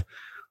problem of,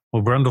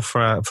 well,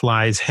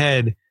 Brundlefly's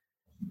head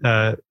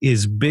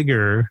is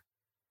bigger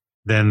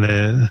than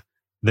the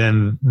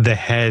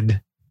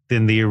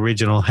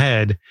original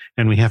head,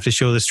 and we have to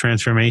show this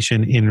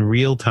transformation in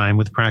real time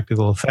with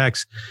practical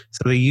effects.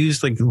 So they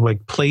used like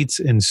plates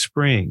and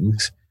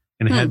springs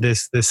and had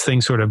this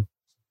thing sort of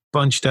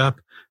bunched up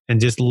and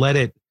just let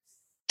it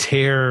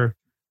tear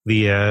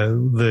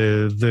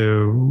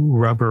the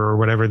rubber or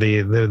whatever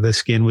the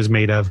skin was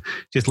made of.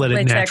 Just let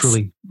it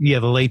naturally, the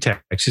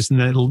latex. Just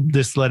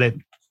let it.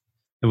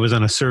 It was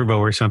on a servo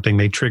or something.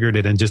 They triggered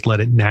it and just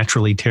let it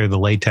naturally tear the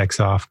latex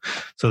off.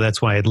 So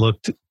that's why it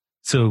looked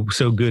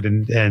so good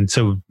and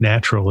so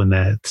natural in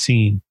that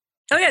scene.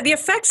 Oh yeah, the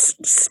effects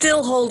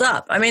still hold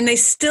up. I mean, they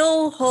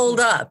still hold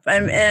up,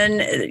 and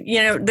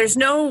there's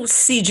no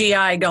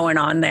CGI going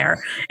on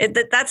there.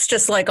 That's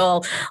just like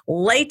all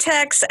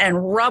latex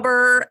and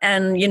rubber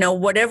and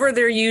whatever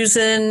they're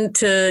using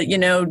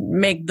to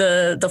make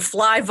the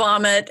fly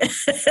vomit.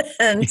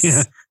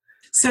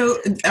 So,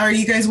 are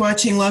you guys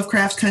watching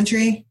Lovecraft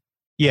Country?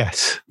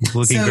 Yes,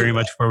 looking very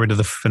much forward to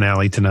the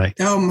finale tonight.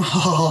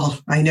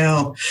 I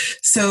know.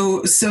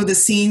 So the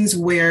scenes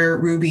where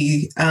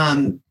Ruby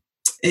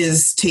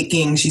is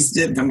taking,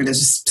 I'm going to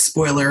just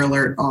spoiler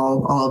alert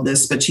all of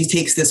this, but she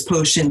takes this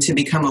potion to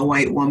become a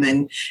white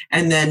woman.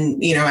 And then,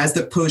 as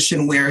the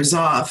potion wears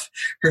off,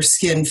 her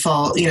skin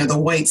the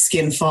white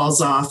skin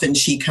falls off and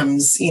she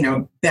comes,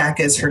 back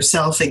as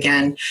herself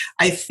again.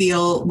 I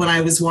feel when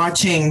I was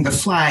watching The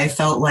Fly, I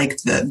felt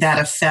like that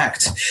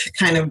effect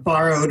kind of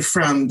borrowed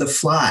from The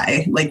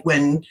Fly, like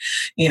when,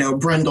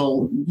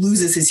 Brundle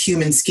loses his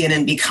human skin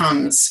and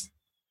becomes,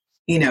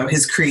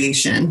 his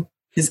creation.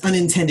 His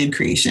unintended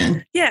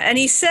creation. Yeah, and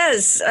he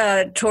says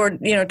towards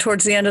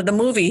the end of the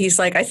movie, he's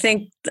like, I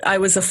think I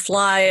was a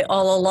fly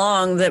all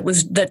along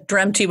that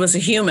dreamt he was a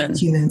human.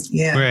 Humans,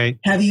 yeah. Right.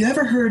 Have you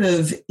ever heard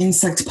of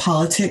insect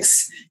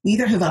politics?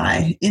 Neither have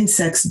I.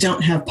 Insects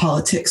don't have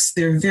politics.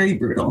 They're very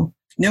brutal.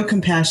 No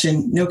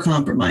compassion, no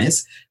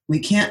compromise. We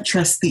can't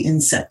trust the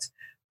insect.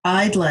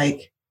 I'd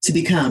like to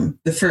become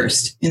the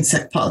first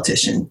insect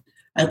politician.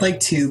 I'd like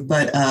to,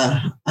 but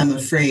I'm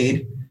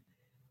afraid.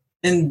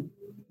 And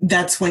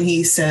that's when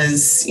he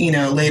says,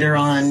 later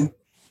on,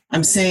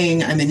 I'm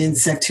saying I'm an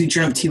insect who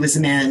dreamt he was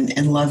a man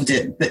and loved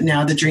it, but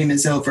now the dream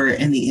is over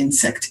and the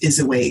insect is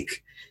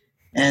awake.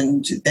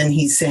 And then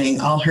he's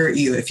saying, I'll hurt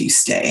you if you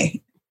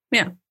stay.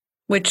 Yeah,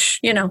 which,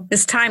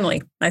 is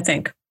timely, I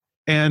think.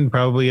 And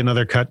probably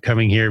another cut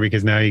coming here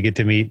because now you get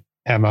to meet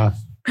Emma.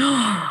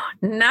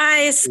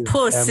 Nice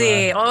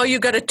pussy. Emma. Oh, you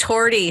got a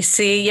tortie.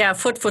 See, yeah,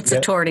 Footfoot's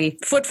a tortie.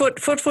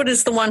 Footfoot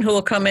is the one who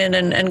will come in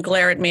and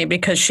glare at me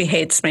because she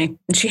hates me.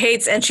 And she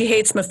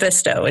hates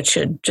Mephisto. That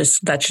should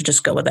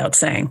just go without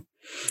saying.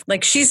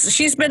 Like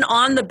she's been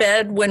on the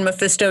bed when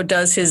Mephisto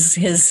does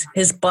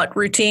his butt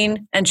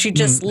routine, and she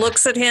just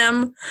looks at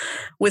him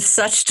with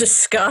such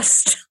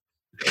disgust.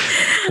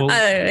 Well,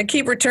 I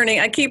keep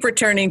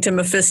returning to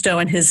Mephisto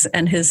and his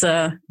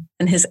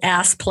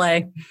ass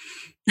play.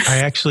 I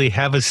actually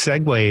have a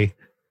segue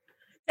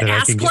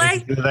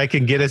that I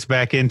can get us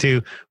back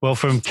into. Well,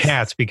 from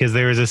Cats, because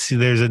there's a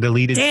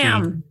deleted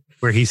scene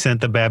where he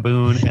sent the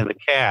baboon and the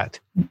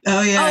cat.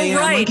 Oh yeah,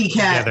 right. Monkey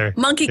cat. Together.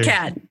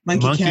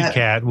 Monkey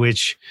cat,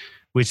 which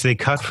they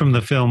cut from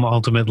the film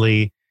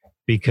ultimately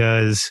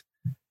because.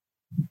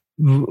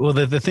 Well,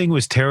 the thing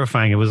was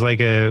terrifying. It was like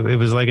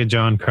a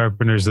John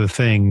Carpenter's The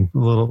Thing, a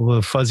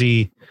little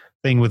fuzzy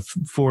thing with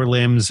four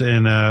limbs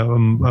and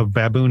a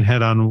baboon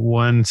head on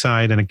one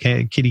side and a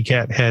kitty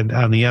cat head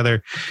on the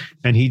other,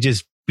 and he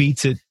just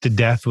beats it to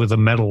death with a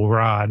metal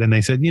rod. And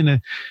they said,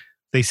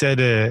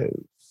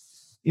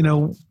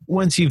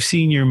 once you've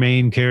seen your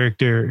main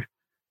character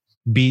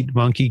beat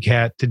Monkey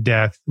Cat to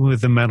death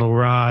with a metal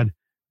rod,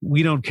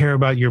 we don't care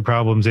about your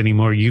problems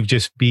anymore. You've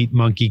just beat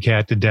Monkey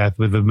Cat to death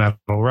with a metal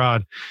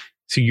rod.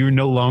 So you're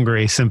no longer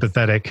a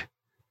sympathetic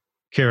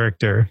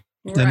character.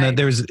 Right. And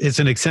then it's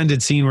an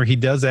extended scene where he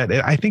does that.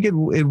 I think it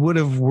would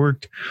have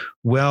worked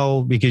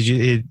well because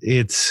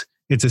it's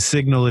a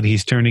signal that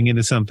he's turning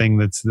into something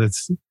that's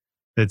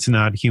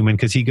not human,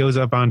 because he goes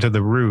up onto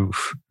the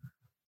roof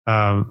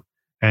and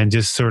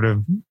just sort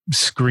of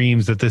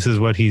screams that this is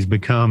what he's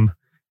become,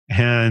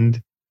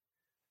 and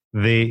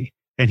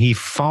he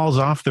falls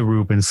off the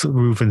roof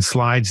and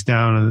slides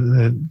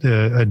down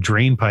a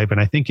drain pipe. And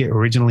I think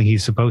originally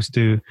he's supposed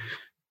to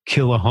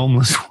kill a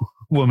homeless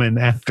woman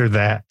after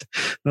that.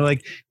 They're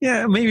like,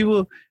 yeah, maybe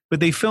but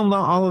they filmed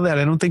all of that.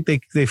 I don't think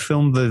they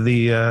filmed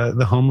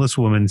the homeless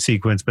woman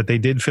sequence, but they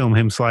did film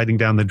him sliding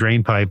down the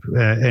drain pipe.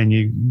 And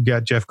you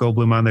got Jeff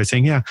Goldblum on there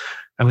saying, yeah,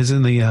 I was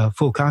in the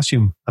full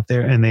costume up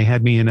there and they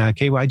had me in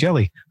KY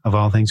jelly, of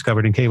all things,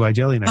 covered in KY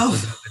jelly. And I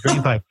slid down the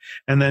drain pipe.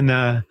 And then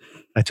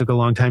I took a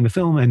long time to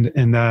film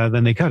and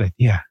then they cut it.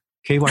 Yeah.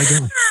 KY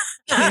jelly.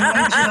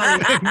 KY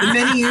jelly.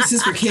 Many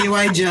uses for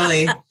KY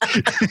jelly.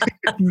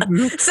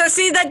 So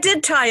see, that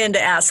did tie into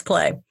ass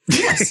play.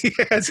 Yes.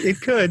 Yes,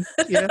 it could.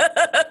 Yeah.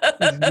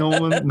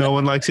 No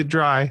one likes it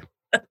dry.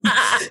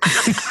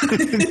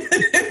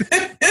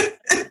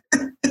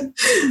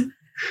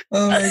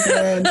 Oh my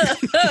God.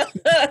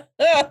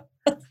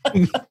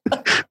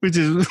 which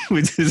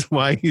is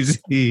why you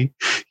see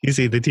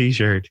the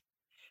t-shirt.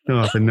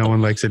 No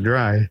one likes it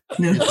dry.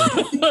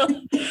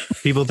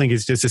 People think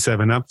it's just a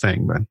 7-Up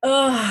thing, but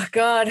oh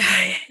God,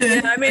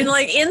 yeah. I mean,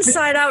 like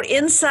Inside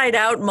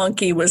Out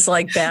monkey was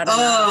like that.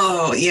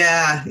 Oh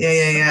yeah.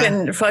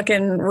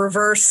 Fucking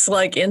reverse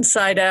like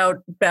Inside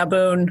Out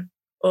baboon.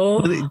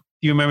 Oh, do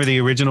you remember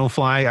the original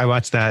Fly? I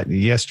watched that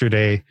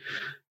yesterday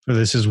for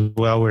this as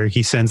well, where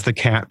he sends the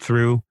cat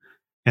through,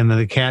 and then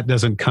the cat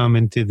doesn't come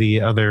into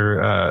the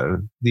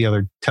other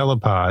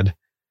telepod.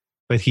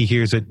 But he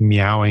hears it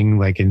meowing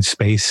like in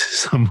space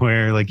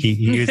somewhere. Like he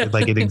hears it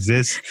like it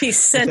exists. He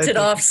sent it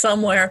off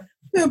somewhere.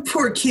 Oh,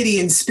 poor kitty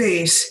in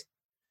space.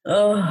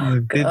 Oh,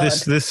 God.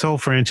 This whole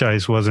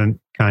franchise wasn't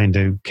kind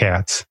to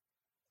cats.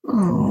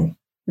 Oh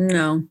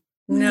no.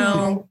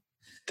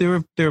 There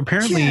were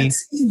apparently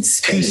two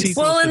sequels.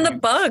 Well, in the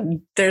bug,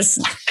 there's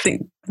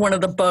one of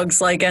the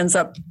bugs like ends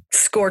up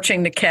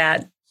scorching the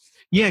cat.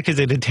 Yeah, because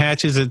it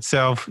attaches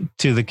itself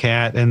to the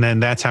cat, and then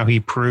that's how he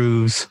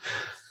proves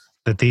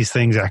that these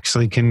things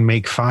actually can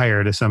make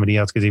fire to somebody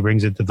else, because he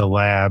brings it to the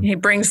lab. He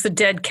brings the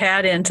dead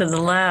cat into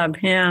the lab.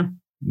 Yeah.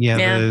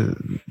 Yeah.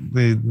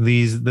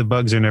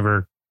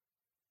 The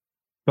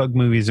bug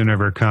movies are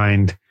never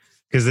kind,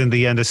 because in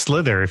the end of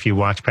Slither, if you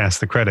watch past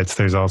the credits,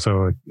 there's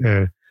also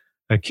a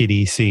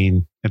kitty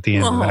scene at the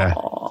end of that.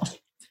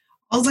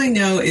 All I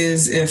know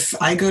is if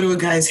I go to a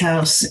guy's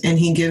house and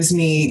he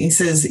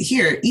says,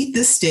 here, eat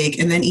this steak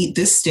and then eat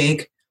this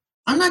steak,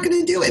 I'm not going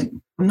to do it.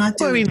 I'm not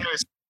doing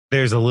it.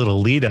 There's a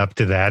little lead up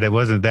to that. It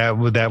wasn't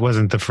that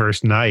wasn't the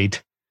first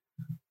night.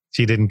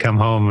 She didn't come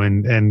home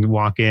and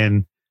walk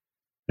in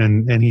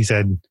and he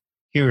said,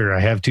 here, I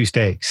have 2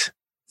 steaks.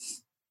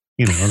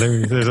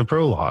 There's a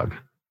prologue.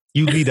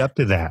 You lead up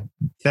to that.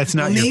 That's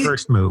not your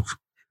first move.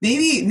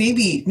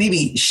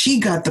 Maybe she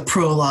got the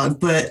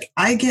prologue, but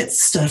I get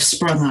stuff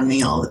sprung on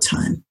me all the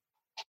time.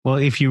 Well,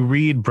 if you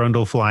read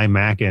Brundlefly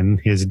Mackin,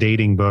 his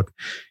dating book,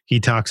 he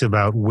talks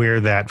about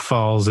where that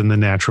falls in the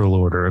natural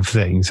order of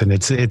things. And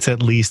it's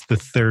at least the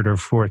 3rd or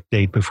 4th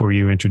date before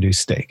you introduce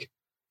steak.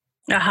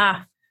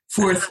 Aha.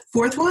 Fourth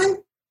one?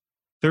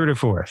 3rd or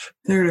 4th.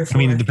 3rd or 4th. I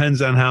mean, it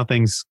depends on how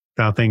things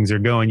are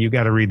going. You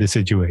got to read the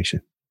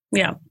situation.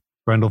 Yeah.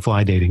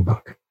 Brundlefly dating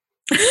book.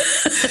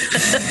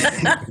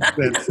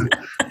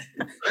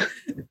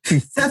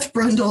 Seth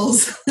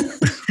Brundle's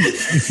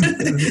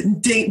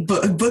date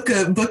book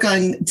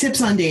on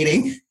tips on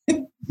dating.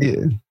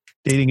 Yeah.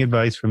 Dating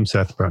advice from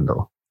Seth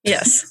Brundle.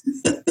 Yes.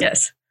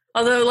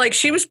 Although,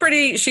 she was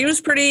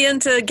pretty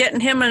into getting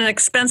him an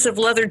expensive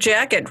leather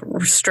jacket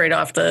straight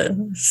off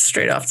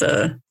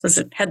the.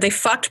 Had they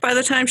fucked by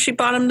the time she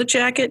bought him the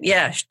jacket?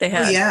 Yeah, they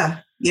had. Oh,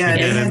 yeah,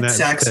 they had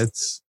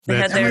sex.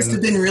 That must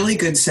have been really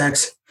good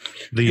sex.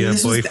 The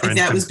boyfriend.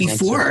 That was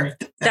before.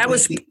 That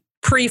was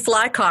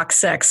pre-flycock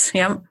sex.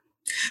 Yep.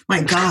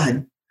 My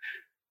God.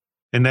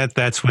 And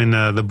that's when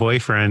the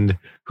boyfriend,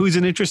 who's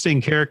an interesting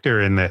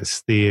character in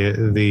this, the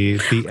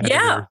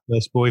editor,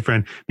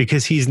 boyfriend,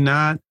 because he's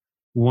not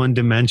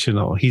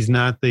one-dimensional. He's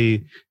not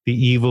the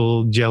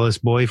evil, jealous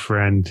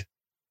boyfriend.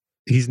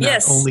 He's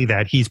not only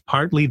that. He's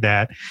partly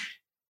that.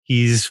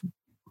 He's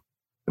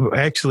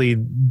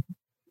actually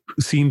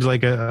seems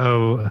like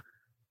a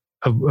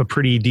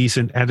pretty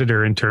decent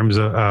editor in terms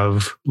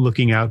of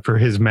looking out for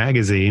his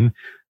magazine.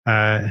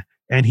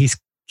 And he's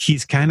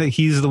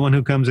the one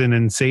who comes in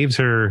and saves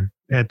her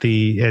at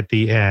the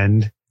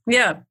end.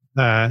 Yeah.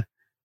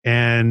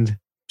 And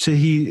so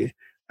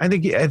I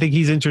think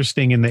he's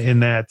interesting in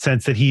that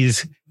sense that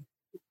he's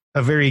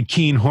a very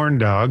keen horn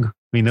dog.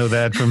 We know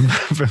that from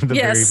the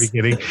very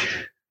beginning.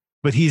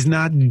 But he's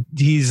not.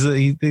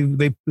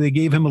 They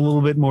gave him a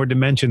little bit more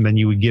dimension than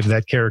you would give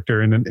that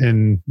character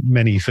in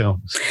many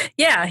films.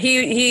 Yeah,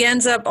 he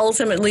ends up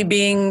ultimately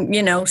being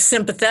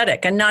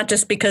sympathetic, and not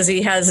just because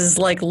he has his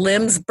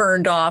limbs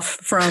burned off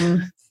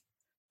from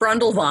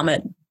Brundle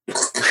vomit.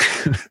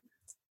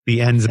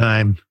 The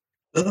enzyme.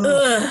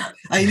 Ugh.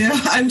 I know.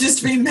 I'm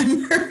just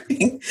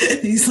remembering.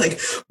 He's like,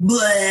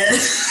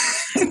 bleh.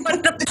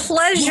 But the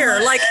pleasure,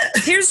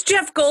 here's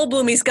Jeff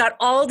Goldblum. He's got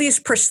all these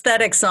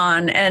prosthetics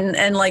on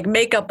and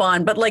makeup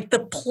on, but the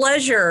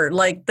pleasure,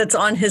 that's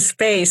on his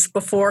face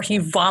before he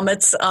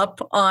vomits up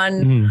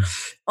on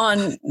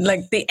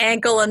the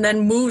ankle and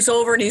then moves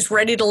over and he's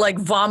ready to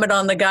vomit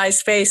on the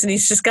guy's face. And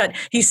he's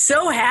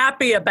so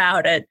happy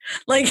about it.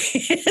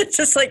 It's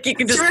just you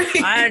can just,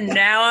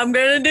 now I'm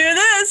going to do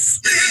this.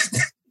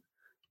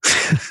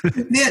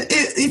 Man,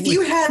 if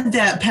you had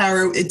that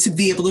power to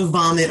be able to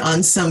vomit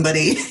on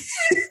somebody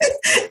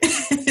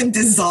and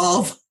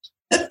dissolve.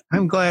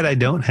 I'm glad I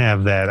don't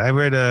have that. That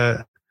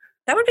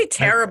would be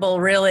terrible,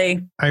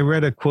 really. I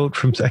read a quote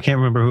from, I can't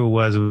remember who it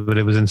was, but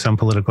it was in some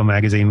political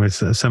magazine where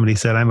somebody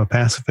said, I'm a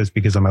pacifist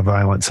because I'm a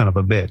violent son of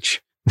a bitch.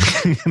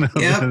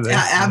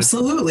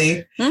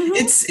 Absolutely. Mm-hmm.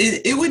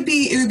 It would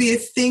be a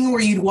thing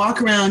where you'd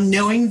walk around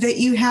knowing that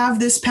you have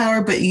this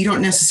power, but you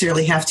don't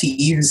necessarily have to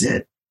use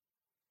it.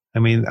 I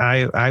mean,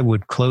 I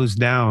would close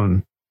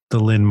down the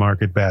Lynn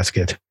Market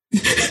Basket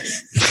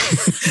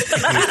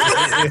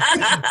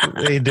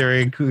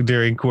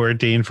during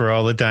quarantine for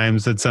all the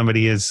times that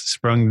somebody has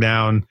sprung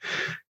down,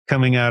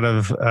 coming out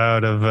of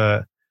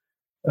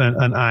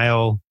an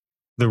aisle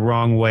the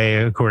wrong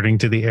way according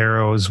to the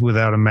arrows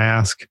without a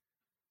mask,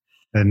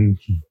 and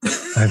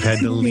I've had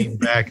to lean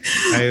back.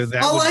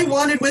 I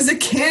wanted was a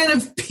can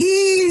of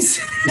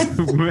peas.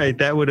 Right,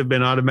 that would have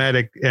been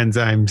automatic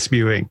enzyme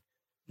spewing.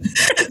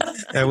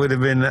 That would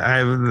have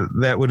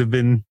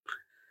been,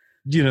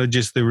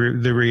 just the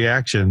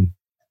reaction.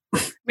 I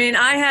mean,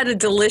 I had a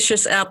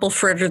delicious apple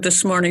fritter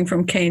this morning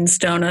from Cane's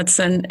Donuts,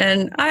 and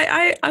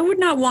I would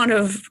not want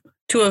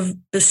to have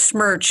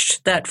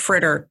besmirched that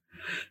fritter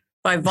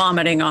by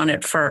vomiting on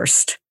it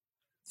first.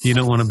 You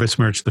don't want to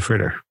besmirch the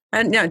fritter.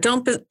 And no,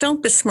 don't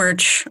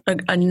besmirch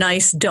a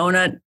nice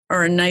donut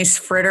or a nice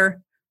fritter.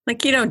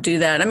 You don't do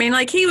that. I mean,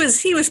 he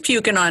was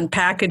puking on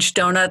packaged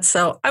donuts,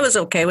 so I was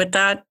okay with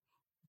that.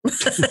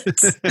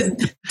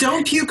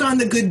 Don't puke on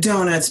the good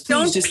donuts.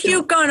 Please. Don't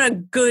puke on a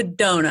good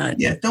donut.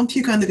 Yeah, don't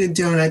puke on the good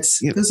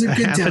donuts. Those are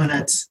good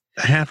donuts.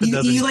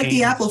 You like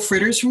the apple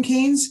fritters from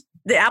Cane's?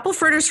 The apple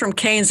fritters from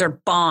Cane's are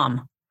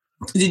bomb.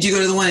 Did you go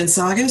to the one in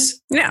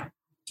Saugus? Yeah.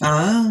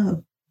 Ah.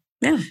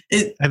 Yeah.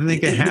 I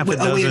think a half a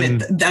dozen. Wait a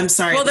minute. I'm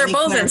sorry. Well, they're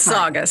both in clarify.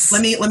 Saugus.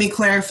 Let me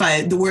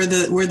clarify. Where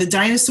the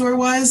dinosaur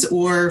was,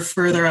 or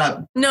further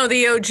up? No,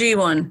 the OG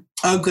one.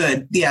 Oh,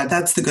 good. Yeah,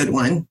 that's the good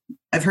one.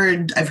 I've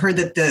heard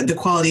that the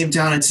quality of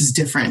donuts is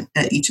different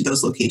at each of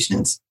those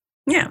locations.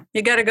 Yeah,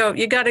 you got to go.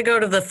 You got to go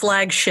to the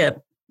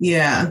flagship.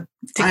 Yeah,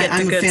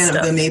 I'm a fan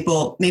stuff. of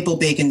the maple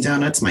bacon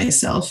donuts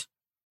myself.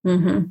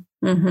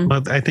 Mm-hmm. Mm-hmm.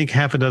 Well, I think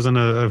half a dozen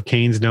of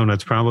Cane's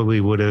donuts probably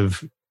would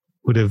have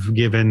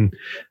given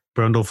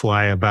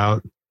Brundlefly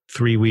about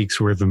 3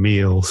 weeks worth of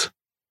meals.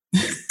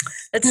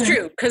 It's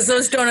true, because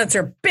those donuts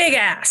are big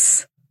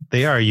ass.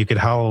 They are. You could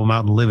hollow them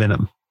out and live in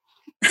them.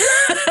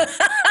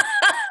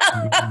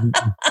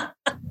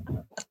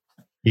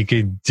 You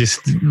could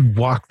just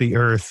walk the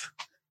earth.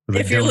 With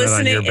If a you're donut on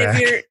listening, your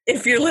back.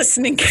 if you're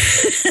listening,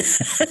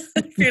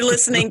 if you're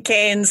listening,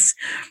 Cane's,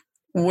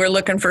 we're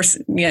looking for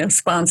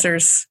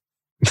sponsors.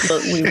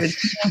 But we would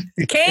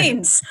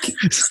Cane's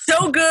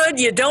so good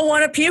you don't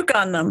want to puke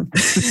on them.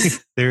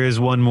 There is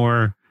one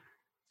more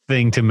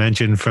thing to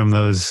mention from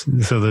those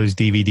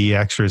DVD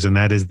extras, and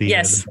that is the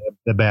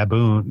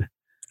baboon.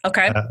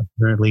 Okay.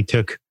 Apparently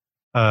took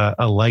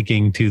a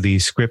liking to the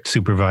script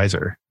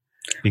supervisor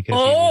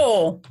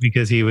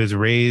because he was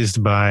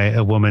raised by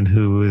a woman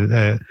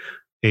who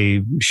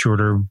a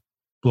shorter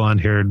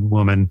blonde-haired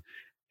woman,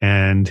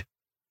 and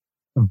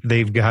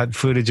they've got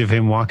footage of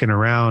him walking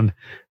around.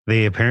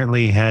 They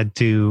apparently had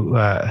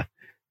to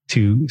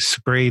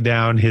spray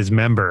down his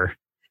member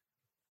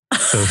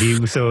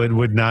so it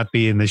would not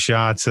be in the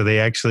shot. So they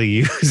actually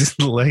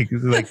used like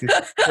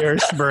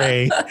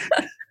hairspray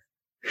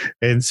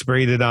and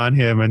sprayed it on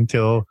him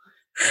until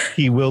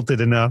he wilted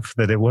enough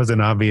that it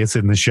wasn't obvious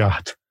in the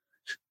shot.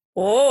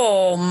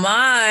 Oh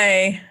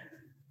my!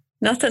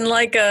 Nothing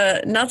like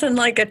a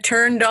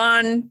turned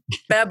on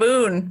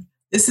baboon.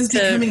 This is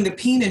becoming the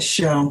penis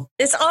show.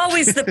 It's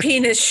always the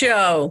penis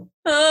show.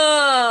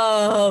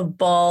 Oh,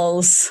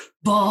 balls.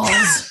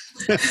 Balls.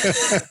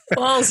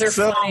 Balls are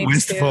so funny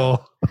wistful.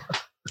 too.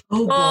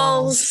 Oh,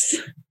 balls.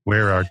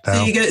 Where art thou?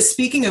 So you got,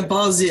 speaking of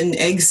balls in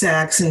egg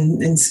sacs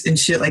and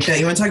shit like that,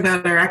 you want to talk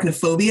about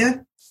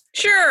arachnophobia?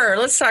 Sure,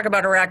 let's talk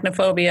about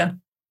arachnophobia.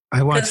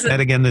 I watched that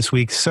again this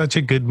week. Such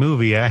a good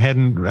movie.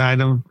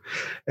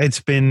 It's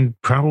been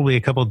probably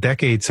a couple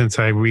decades since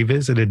I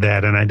revisited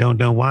that, and I don't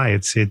know why.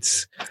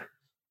 It's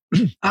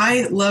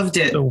I loved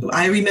it.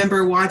 I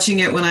remember watching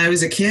it when I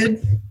was a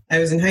kid. I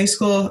was in high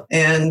school,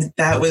 and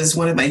that was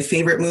one of my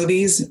favorite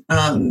movies.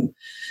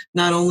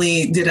 Not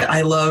only did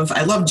I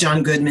love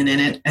John Goodman in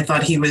it. I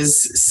thought he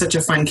was such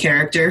a fun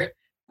character.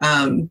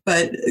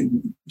 But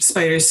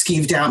Spider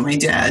skeeved out my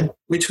dad,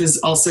 which was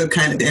also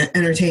kind of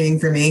entertaining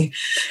for me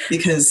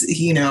because,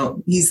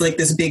 he's like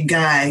this big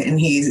guy and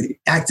he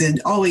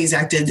always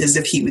acted as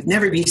if he would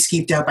never be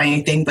skeeved out by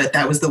anything, but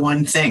that was the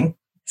one thing.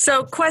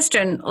 So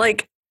question,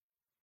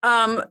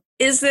 are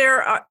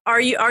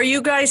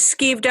you guys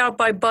skeeved out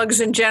by bugs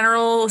in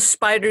general?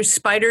 Spiders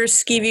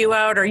skeeve you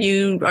out?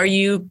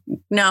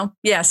 No?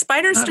 Yeah.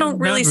 Spiders don't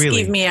really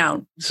skeeve me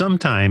out.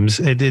 Sometimes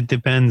it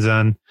depends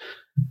on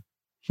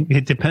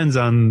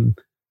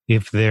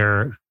if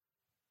they're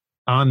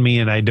on me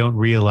and I don't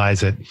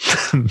realize it.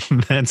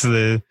 That's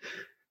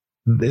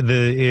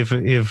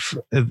if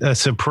a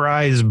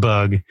surprise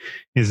bug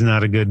is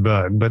not a good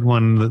bug, but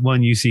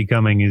one you see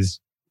coming is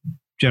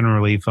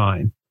generally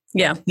fine.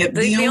 Yeah.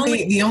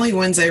 The only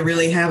ones I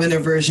really have an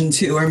aversion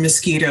to are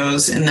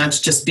mosquitoes, and that's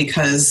just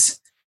because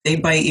they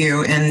bite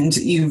you and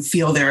you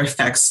feel their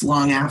effects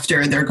long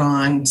after they're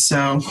gone.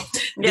 So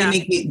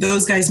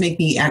those guys make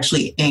me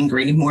actually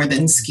angry more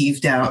than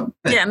skeeved out.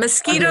 But yeah,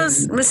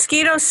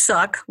 mosquitoes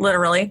suck,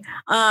 literally.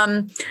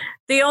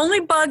 The only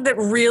bug that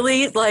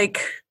really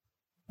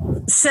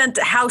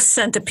house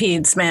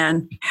centipedes,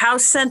 man.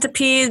 House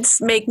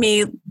centipedes make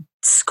me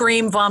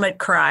scream, vomit,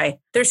 cry.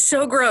 They're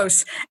so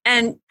gross.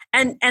 And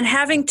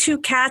having 2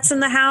 cats in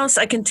the house,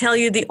 I can tell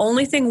you the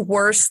only thing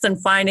worse than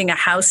finding a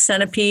house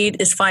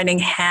centipede is finding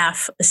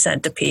half a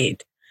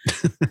centipede.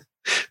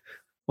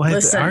 Well,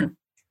 listen,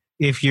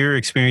 if your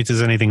experience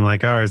is anything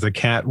like ours, the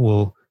cat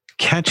will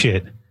catch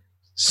it,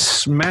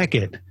 smack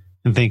it,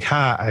 and think,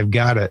 "Ha, I've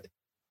got it,"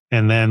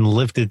 and then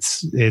lift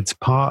its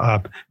paw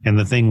up, and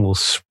the thing will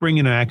spring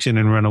into action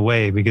and run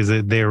away because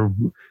they're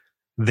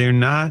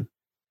not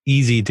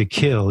easy to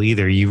kill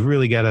either. You've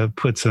really got to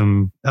put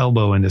some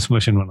elbow into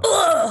smushing one.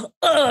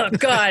 Oh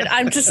God.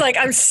 I'm just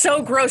I'm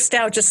so grossed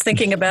out just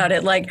thinking about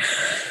it.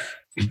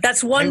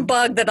 That's one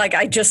bug that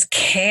I just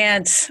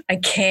can't. I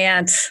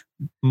can't.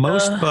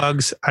 Most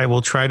bugs I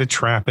will try to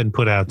trap and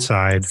put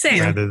outside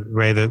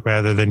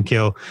rather than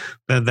kill.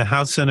 The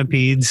house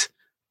centipedes,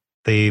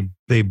 they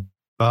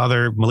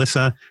bother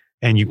Melissa,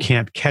 and you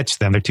can't catch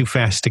them. They're too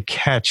fast to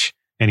catch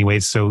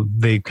anyways, so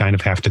they kind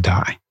of have to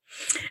die.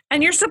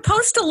 And you're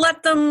supposed to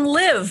let them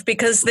live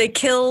because they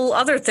kill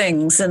other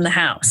things in the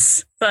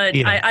house. But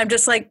yeah. I'm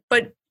just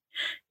but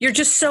you're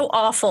just so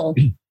awful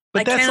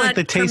But that's like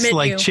the taste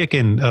like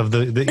chicken of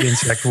the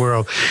insect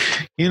world.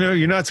 You know,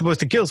 you're not supposed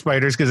to kill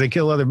spiders because they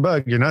kill other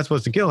bugs. You're not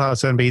supposed to kill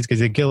house centipedes because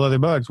they kill other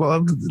bugs.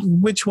 Well,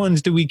 which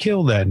ones do we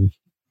kill then?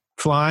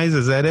 Flies?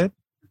 Is that it?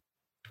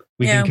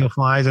 We can kill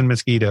flies and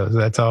mosquitoes.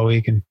 That's all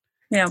we can.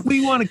 Yeah.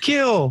 We want to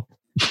kill.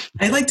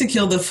 I like to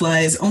kill the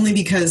flies only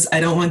because I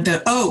don't want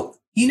the. Oh,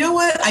 you know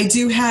what? I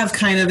do have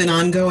kind of an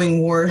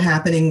ongoing war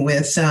happening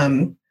with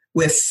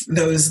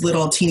those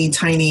little teeny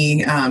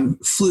tiny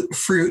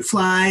fruit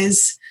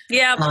flies.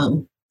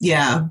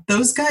 Yeah.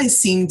 Those guys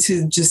seem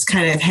to just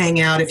kind of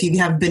hang out. If you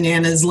have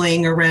bananas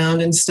laying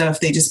around and stuff,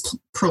 they just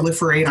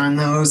proliferate on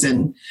those.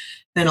 And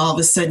then all of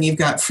a sudden you've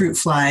got fruit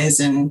flies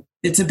and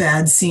it's a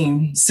bad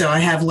scene. So I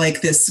have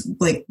like this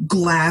like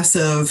glass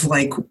of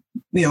like,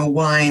 you know,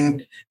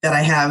 wine that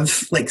I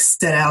have like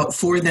set out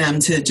for them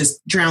to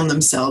just drown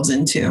themselves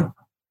into.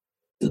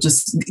 They'll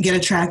just get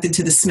attracted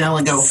to the smell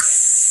and go.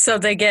 So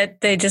they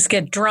just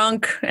get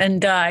drunk and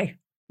die.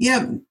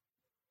 Yeah.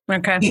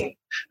 Okay. Yeah.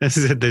 This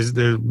is it.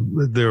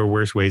 There are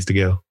worse ways to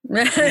go.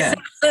 Yeah.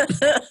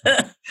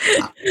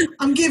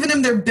 I'm giving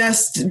them their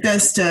best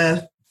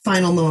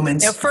final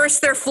moments. Yeah,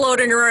 first they're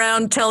floating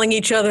around telling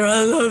each other,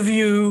 "I love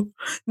you."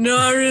 No,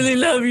 I really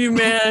love you,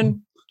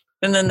 man.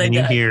 And then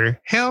you hear,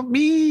 "Help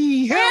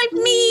me, help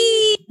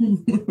me."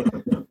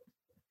 All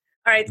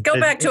right, go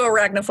back to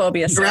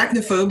arachnophobia.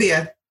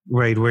 Arachnophobia.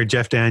 Right, where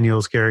Jeff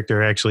Daniels'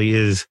 character actually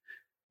is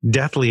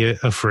deathly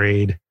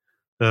afraid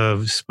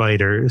of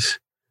spiders.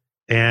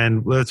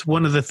 And it's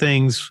one of the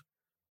things,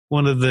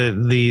 one of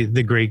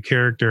the great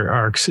character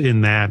arcs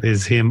in that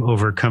is him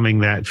overcoming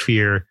that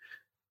fear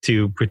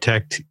to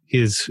protect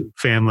his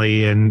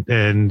family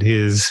and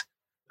his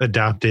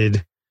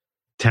adopted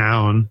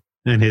town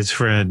and his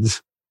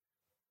friends.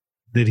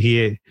 That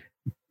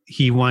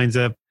he winds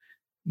up,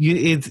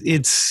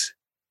 it's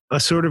a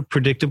sort of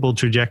predictable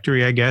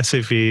trajectory, I guess,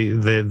 if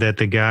that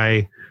the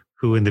guy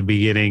who in the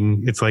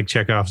beginning, it's like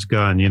Chekhov's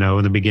gun, you know,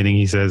 in the beginning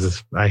he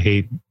says, "I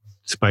hate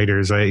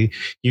spiders."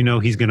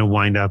 He's going to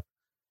wind up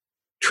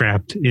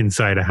trapped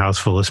inside a house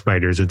full of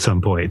spiders at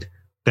some point.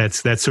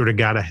 That's sort of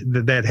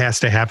that has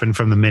to happen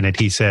from the minute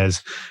he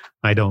says,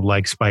 "I don't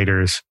like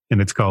spiders,"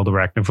 and it's called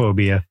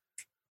arachnophobia.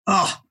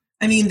 Oh,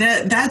 I mean,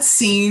 that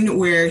scene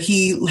where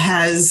he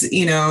has,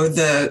 you know,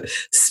 the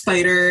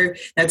spider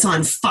that's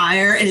on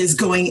fire and is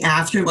going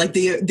after him, like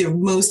the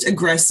most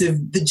aggressive,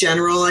 the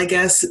general, I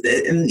guess,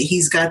 and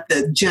he's got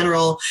the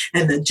general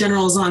and the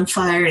general's on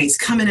fire and he's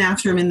coming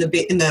after him in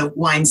the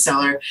wine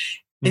cellar.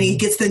 And he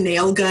gets the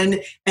nail gun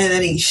and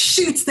then he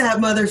shoots that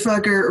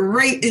motherfucker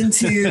right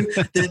into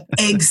the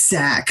egg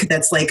sac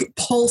that's like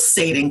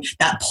pulsating.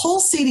 That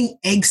pulsating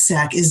egg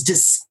sac is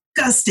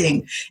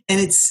disgusting. And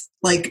it's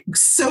like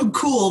so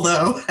cool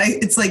though.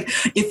 It's like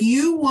if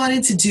you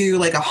wanted to do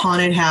like a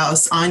haunted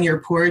house on your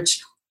porch,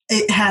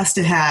 it has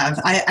to have,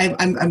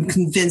 I'm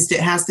convinced it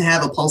has to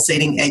have a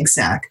pulsating egg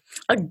sac.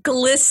 A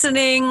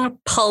glistening,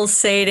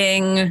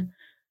 pulsating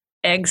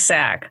egg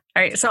sac.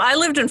 All right. So I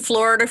lived in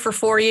Florida for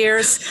 4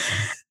 years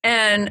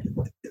and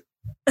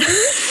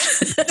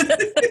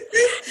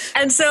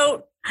and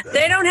so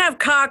they don't have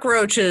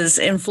cockroaches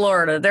in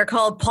Florida. They're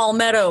called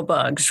palmetto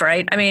bugs,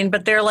 right? I mean,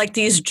 but they're like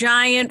these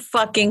giant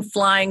fucking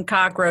flying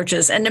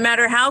cockroaches. And no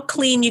matter how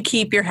clean you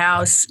keep your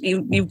house,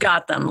 you've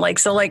got them. Like,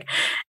 so like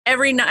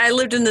every night I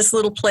lived in this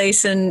little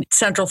place in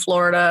Central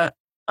Florida.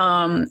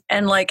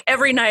 And like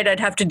every night I'd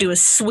have to do a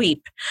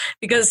sweep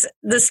because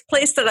this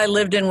place that I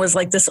lived in was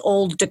like this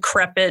old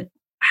decrepit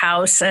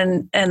house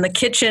and the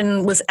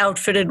kitchen was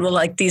outfitted with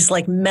like these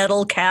like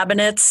metal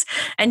cabinets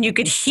and you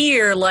could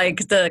hear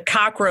like the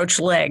cockroach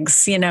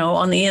legs, you know,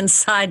 on the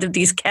inside of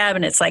these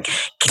cabinets, like.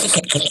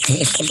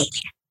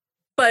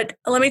 But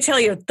let me tell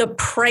you, the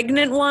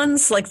pregnant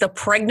ones, like the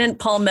pregnant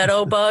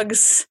palmetto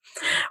bugs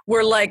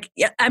were like,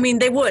 I mean,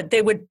 they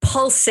would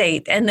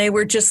pulsate and they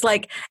were just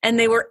like, and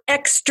they were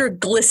extra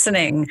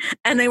glistening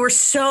and they were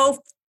so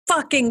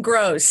fucking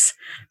gross.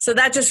 So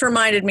that just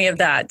reminded me of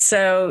that.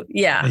 So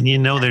yeah. And you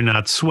know, they're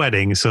not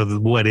sweating. So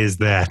what is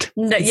that?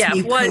 No, yeah.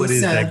 What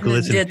is that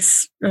glisten?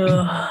 It's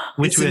a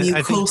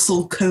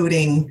mucosal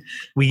coating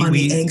on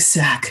the egg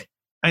sac.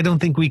 I don't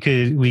think we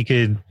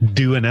could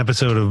do an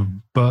episode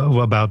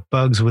about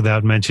bugs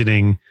without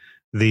mentioning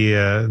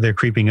the "They're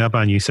Creeping Up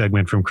on You"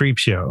 segment from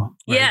Creepshow. Right?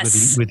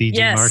 Yes, with E.G.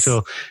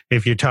 Marshall.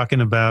 If you're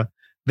talking about,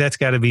 that's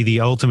got to be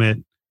the ultimate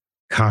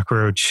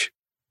cockroach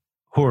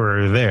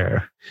horror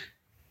there.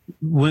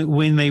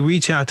 When they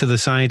reach out to the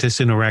scientists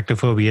in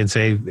arachnophobia and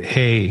say,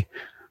 "Hey,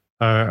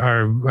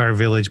 our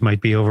village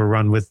might be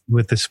overrun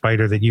with the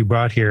spider that you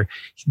brought here,"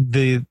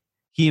 he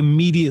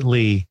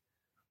immediately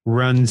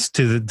runs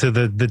to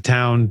the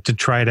town to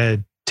try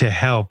to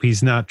help.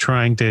 He's not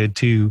trying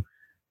to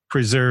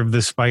preserve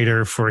the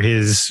spider for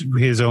his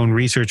own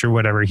research or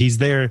whatever. He's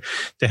there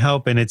to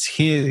help, and it's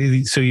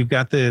his. So you've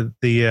got the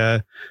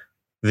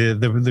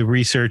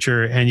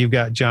researcher, and you've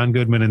got John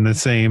Goodman in the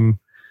same.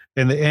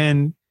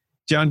 And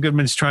John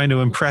Goodman's trying to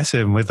impress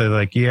him with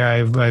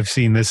I've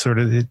seen this sort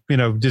of, you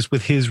know, just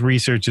with his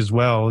research as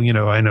well. You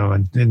know, I know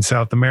in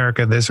South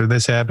America this or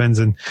this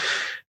happens,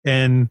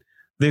 and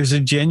there's a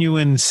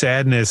genuine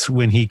sadness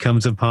when he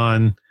comes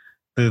upon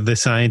the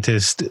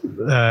scientist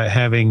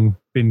having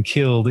been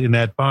killed in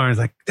that barn. It's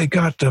like, they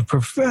got the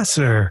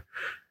professor,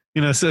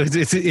 so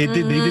they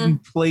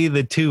didn't play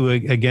the two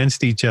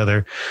against each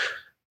other.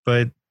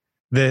 But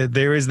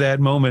there is that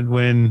moment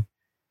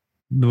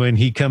when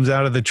he comes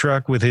out of the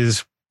truck with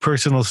his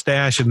personal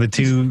stash and the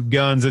two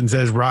guns and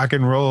says rock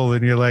and roll,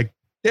 and you're like,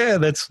 yeah,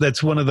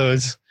 that's one of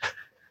those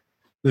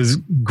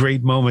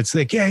great moments.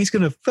 Like, yeah, he's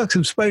gonna fuck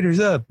some spiders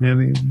up. I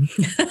mean,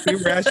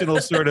 irrational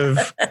sort of,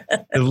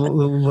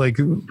 like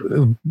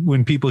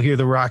when people hear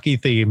the Rocky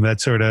theme,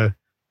 that's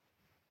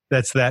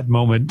that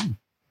moment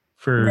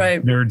for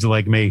nerds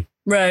like me.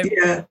 Right.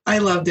 Yeah, I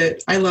loved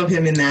it. I love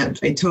him in that.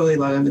 I totally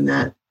love him in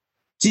that.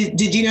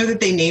 Did you know that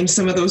they named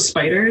some of those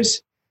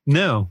spiders?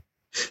 No.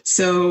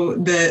 So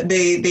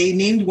they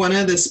named one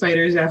of the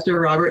spiders after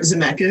Robert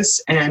Zemeckis,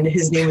 and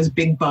his name was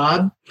Big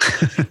Bob.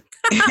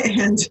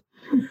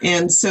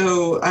 and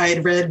so I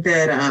had read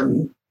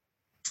that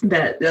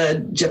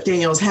Jeff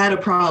Daniels had a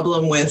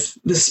problem with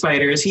the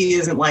spiders. He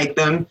doesn't like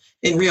them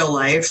in real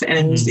life,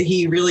 and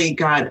he really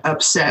got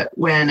upset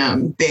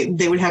when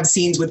they would have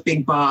scenes with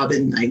Big Bob.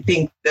 And I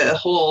think the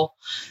whole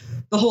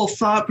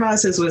thought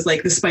process was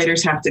like, the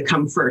spiders have to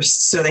come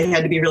first, so they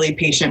had to be really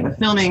patient with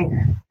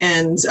filming.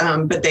 And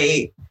but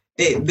the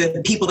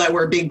people that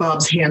were Big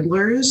Bob's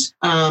handlers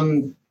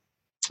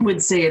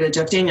would say to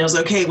Jeff Daniels,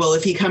 okay, well,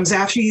 if he comes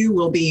after you,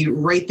 we'll be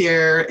right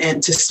there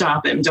and to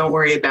stop him. Don't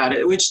worry about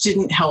it, which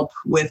didn't help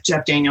with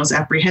Jeff Daniels'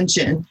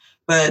 apprehension.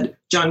 But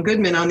John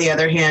Goodman, on the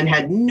other hand,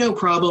 had no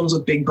problems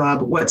with Big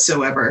Bob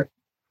whatsoever.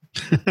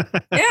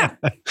 Yeah.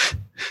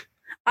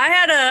 I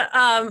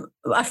had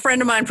a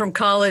friend of mine from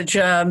college,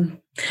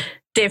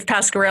 Dave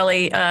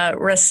Pasquarelli,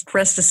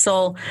 rest his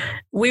soul.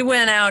 We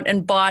went out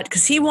and bought,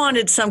 because he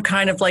wanted some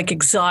kind of like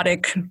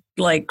exotic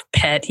like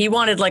pet. He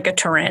wanted like a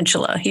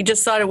tarantula. He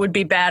just thought it would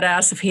be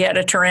badass if he had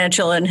a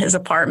tarantula in his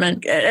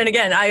apartment. And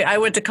again, I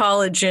went to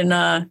college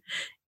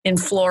in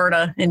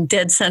Florida, in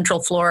dead central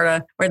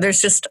Florida, where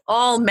there's just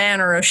all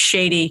manner of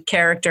shady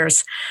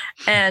characters.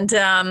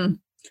 And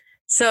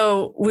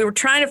so we were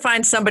trying to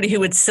find somebody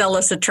who would sell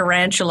us a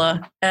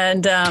tarantula.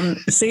 And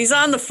so he's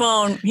on the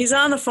phone,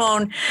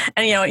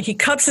 and, he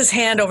cups his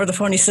hand over the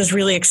phone. He says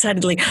really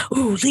excitedly,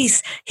 "Ooh,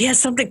 Lise, he has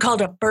something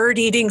called a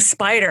bird-eating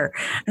spider."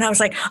 And I was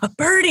like, "A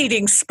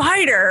bird-eating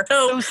spider?"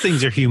 So, those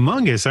things are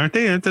humongous, aren't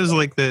they? Aren't those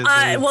like the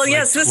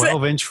yes,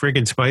 12-inch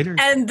friggin' spiders?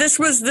 And this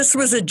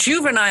was a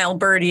juvenile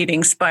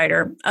bird-eating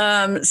spider.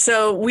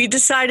 So we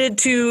decided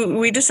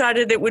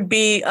it would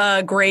be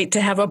great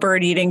to have a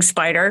bird-eating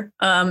spider.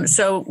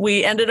 So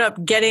we ended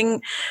up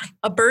getting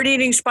a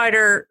bird-eating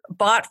spider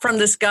bought from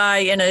this guy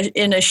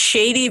in a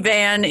shady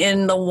van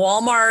in the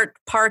Walmart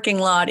parking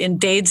lot in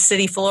Dade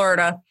City,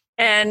 Florida.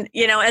 And,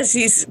 as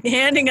he's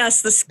handing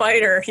us the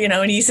spider,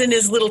 and he's in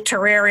his little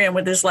terrarium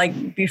with his like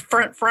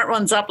front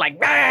ones up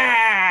like,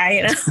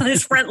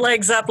 his front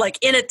legs up like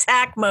in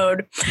attack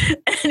mode.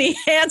 And he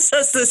hands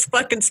us this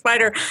fucking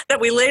spider that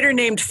we later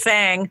named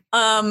Fang.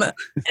 And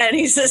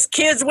he says,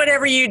 "Kids,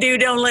 whatever you do,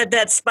 don't let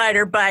that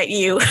spider bite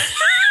you."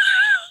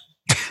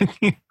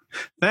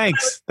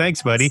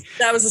 Thanks, buddy.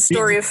 That was the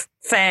story of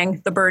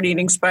Fang, the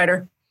bird-eating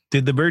spider.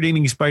 Did the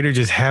bird-eating spider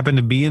just happen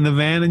to be in the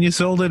van and you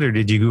sold it, or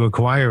did you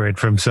acquire it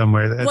from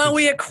somewhere?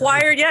 We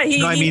acquired. Yeah,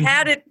 he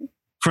had it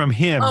from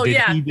him. Oh,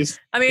 yeah.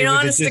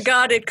 Honest to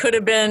God, it could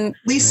have been.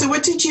 Lisa,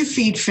 what did you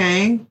feed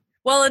Fang?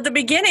 Well, at the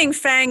beginning,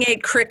 Fang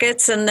ate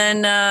crickets and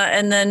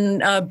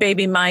then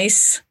baby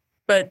mice.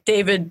 But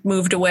David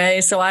moved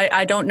away, so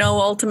I don't know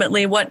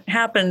ultimately what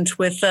happened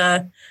with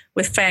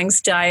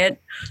Fang's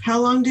diet. How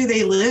long do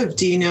they live?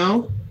 Do you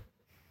know?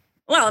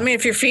 Well,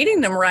 if you're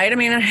feeding them right,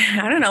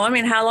 I don't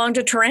know. How long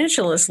do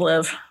tarantulas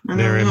live?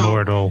 They're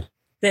immortal.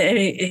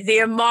 The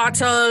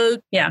immortal.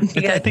 Yeah.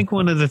 I think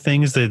one of the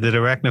things that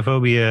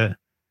Arachnophobia,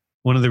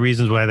 one of the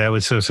reasons why that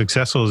was so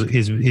successful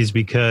is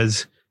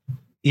because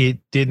it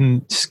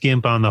didn't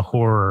skimp on the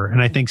horror.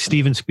 And I think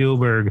Steven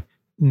Spielberg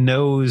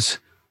knows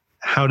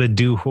how to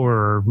do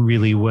horror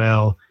really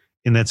well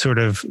in that sort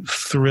of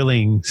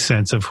thrilling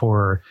sense of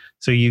horror.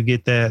 So you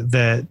get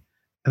that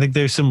I think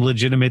there's some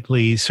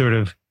legitimately sort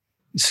of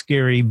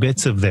scary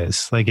bits of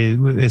this, like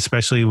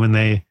especially when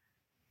they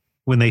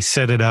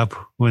set it up,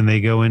 when they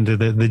go into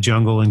the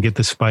jungle and get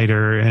the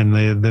spider and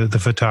the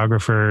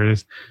photographer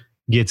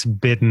gets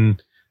bitten,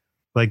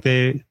 like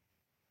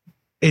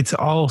it's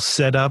all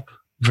set up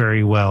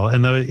very well.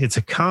 And though it's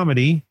a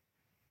comedy,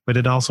 but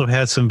it also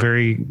has some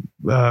very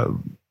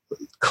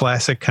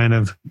classic kind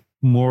of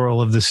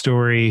moral of the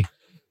story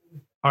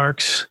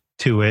arcs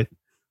to it.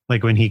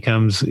 Like when he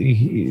comes,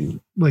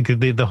 like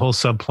the whole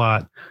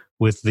subplot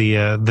with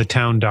the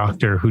town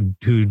doctor who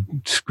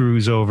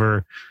screws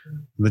over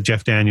the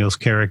Jeff Daniels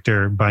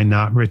character by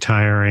not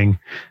retiring,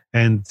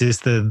 and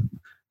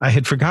I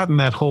had forgotten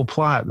that whole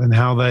plot and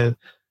how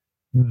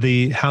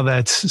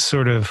that's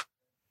sort of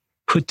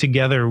put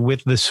together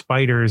with the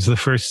spiders, the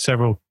first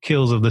several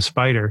kills of the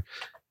spider.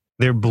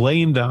 they're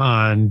blamed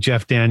on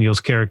Jeff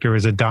Daniels' character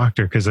as a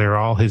doctor because they're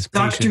all his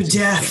Dr. patients.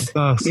 Death.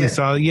 It's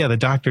all the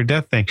Dr.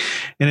 Death thing.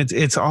 And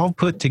it's all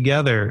put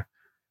together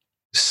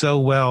so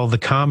well, the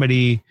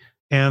comedy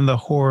and the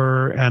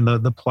horror and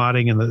the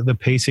plotting and the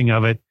pacing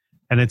of it.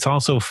 And it's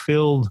also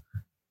filled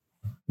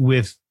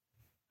with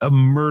a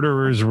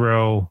murderer's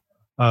row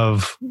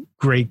of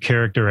great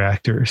character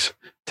actors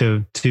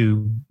to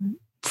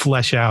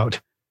flesh out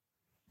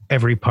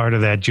every part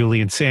of that.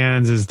 Julian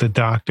Sands is the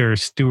doctor.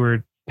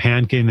 Stuart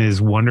Pankin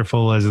is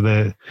wonderful as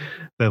the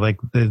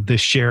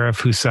sheriff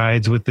who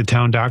sides with the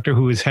town doctor,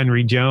 who is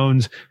Henry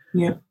Jones.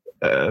 Yeah.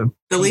 The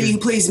lady who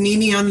plays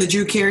Mimi on the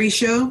Drew Carey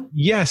show.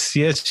 Yes,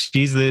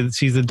 she's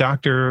the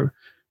doctor,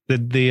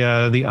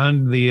 the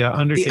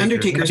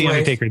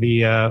undertaker,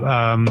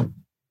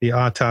 the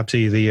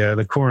autopsy,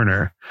 the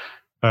coroner,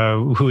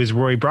 who is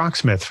Roy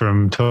Brocksmith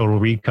from Total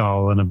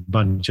Recall and a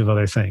bunch of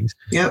other things.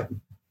 Yep.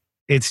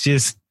 It's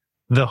just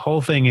the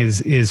whole thing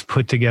is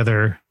put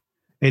together.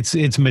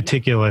 It's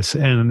meticulous,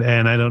 and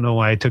I don't know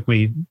why it took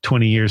me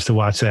 20 years to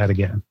watch that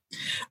again.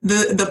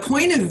 The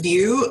point of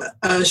view,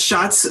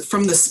 shots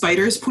from the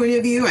spider's point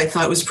of view, I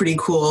thought was pretty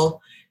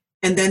cool.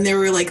 And then there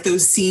were like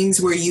those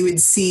scenes where you would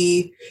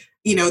see,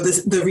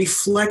 the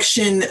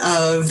reflection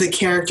of the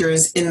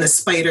characters in the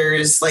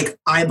spider's like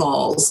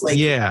eyeballs. Like,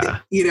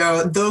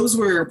 those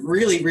were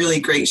really, really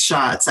great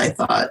shots, I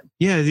thought.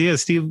 Yeah.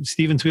 Steven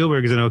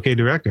Spielberg is an okay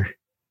director.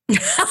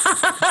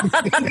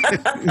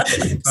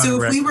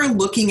 So if we were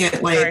looking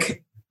at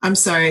I'm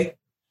sorry.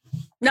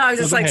 No, I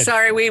was just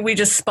sorry, we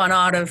just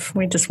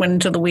we just went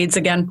into the weeds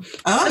again.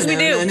 Oh, we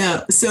do.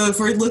 No. So if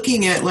we're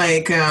looking at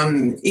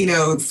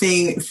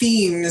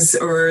themes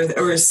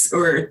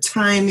or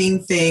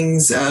timing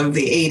things of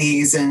the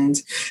 80s, and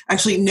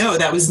actually, no,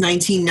 that was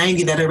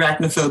 1990 that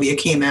Arachnophobia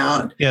came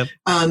out. Yep.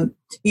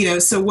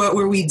 So what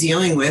were we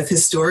dealing with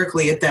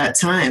historically at that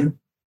time?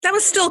 That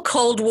was still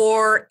Cold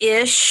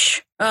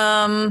War-ish.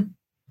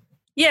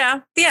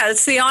 Yeah,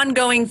 it's the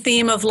ongoing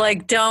theme of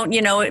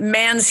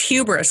man's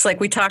hubris, like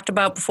we talked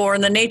about before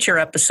in the nature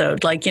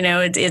episode.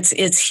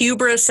 It's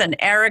hubris and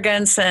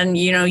arrogance, and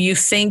you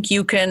think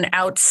you can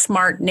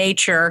outsmart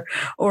nature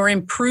or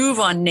improve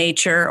on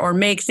nature or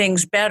make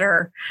things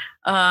better,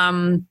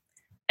 and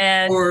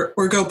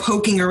or go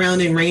poking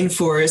around in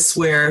rainforests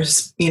where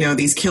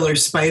these killer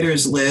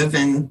spiders live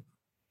and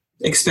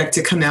expect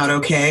to come out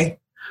okay.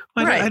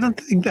 Right.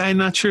 I'm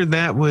not sure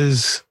that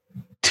was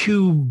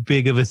too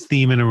big of a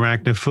theme in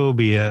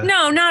Arachnophobia.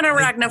 No, not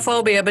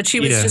Arachnophobia, but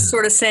she was just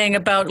sort of saying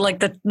about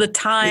the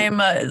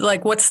time,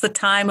 what's the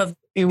time of.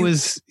 It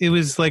was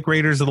like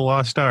Raiders of the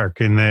Lost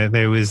Ark, and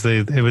it was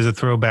a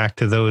throwback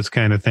to those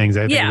kind of things.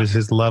 I think it was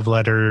his love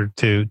letter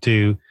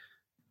to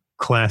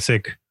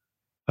classic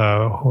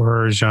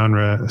horror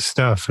genre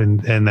stuff,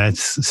 and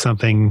that's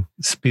something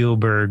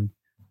Spielberg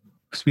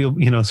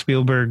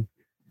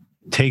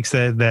takes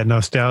that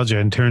nostalgia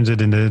and turns it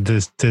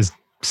into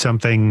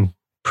something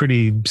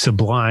pretty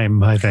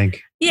sublime, I think.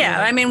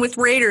 Yeah, I mean, with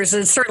Raiders,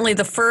 it's certainly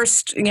the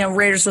first,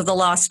 Raiders of the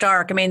Lost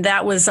Ark. I mean,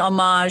 that was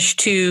homage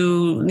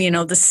to,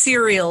 the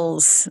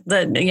serials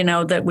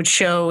that would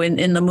show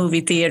in the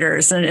movie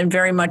theaters, and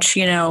very much,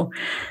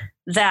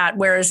 that.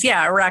 Whereas,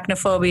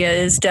 Arachnophobia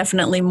is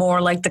definitely more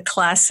like the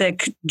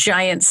classic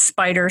giant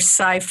spider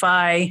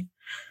sci-fi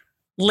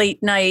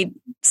late night,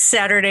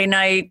 Saturday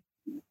night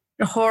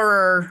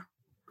horror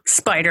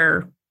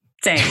spider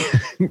thing.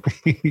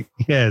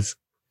 Yes.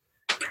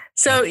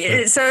 So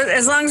as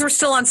long as we're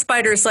still on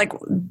spiders,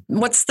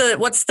 what's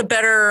the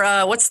better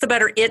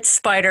It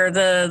spider,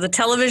 the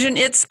television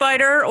It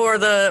spider or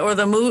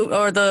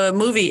the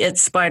movie It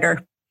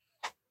spider?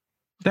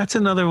 That's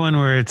another one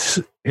where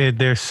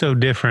they're so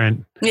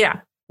different.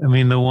 Yeah. I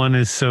mean, the one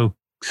is so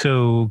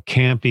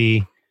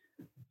campy,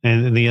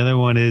 and the other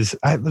one is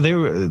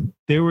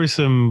there were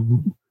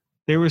some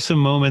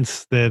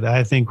moments that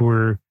I think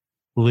were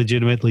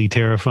legitimately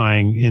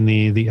terrifying in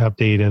the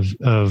update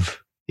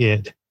of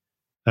It.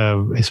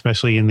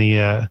 Especially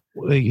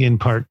in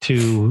part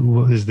 2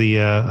 was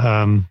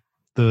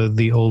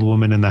the old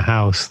woman in the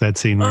house, that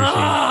scene where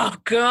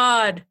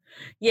God,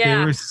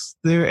 yeah,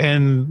 there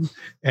and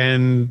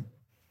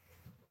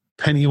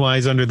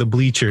Pennywise under the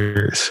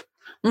bleachers,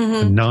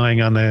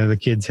 gnawing on the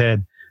kid's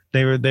head.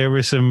 There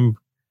were some,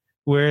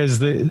 whereas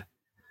the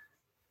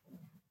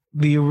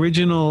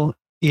original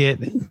It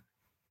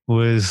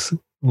was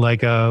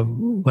like a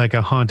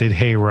haunted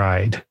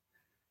hayride,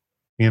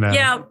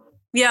 yeah.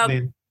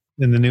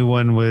 And the new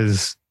one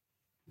was,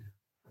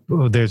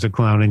 there's a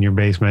clown in your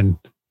basement,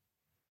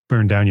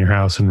 burn down your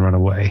house and run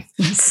away.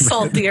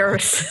 Salt the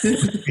earth.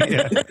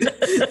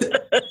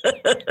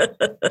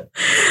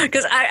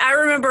 Because I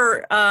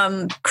remember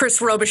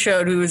Chris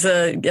Robichaud, who was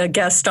a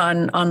guest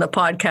on the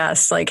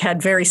podcast, had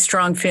very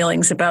strong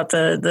feelings about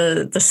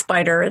the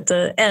spider at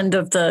the end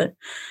of the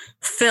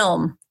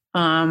film.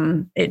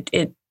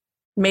 It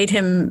made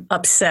him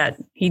upset.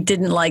 He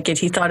didn't like it.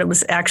 He thought it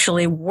was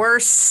actually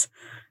worse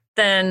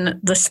than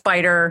the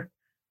spider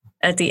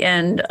at the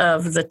end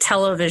of the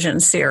television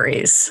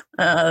series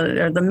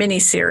or the mini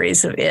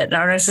series of It. And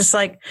I was just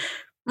like,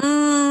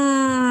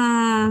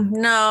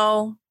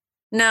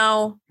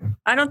 No,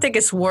 I don't think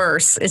it's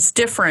worse. It's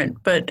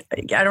different, but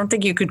I don't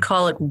think you could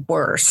call it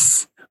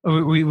worse.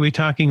 We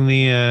talking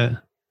the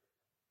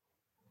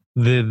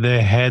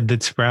head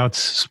that sprouts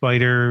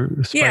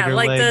spider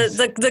like legs?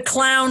 the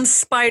clown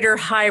spider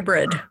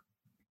hybrid.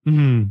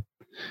 Mm-hmm.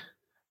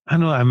 I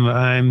know.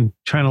 I'm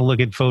trying to look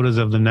at photos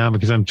of them now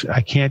because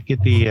I can't get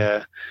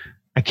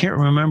I can't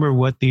remember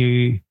what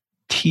the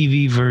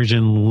TV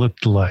version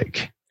looked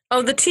like.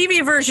 Oh, the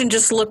TV version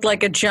just looked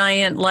like a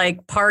giant,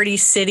 like, Party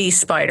City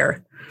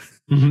spider.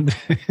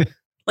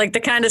 Like the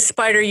kind of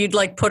spider you'd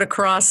like put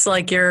across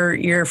like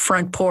your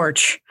front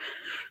porch.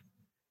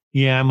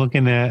 Yeah, I'm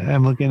looking at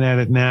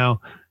it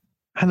now.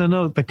 I don't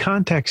know. The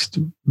context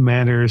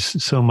matters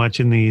so much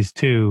in these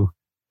too,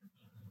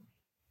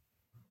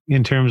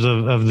 in terms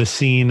of the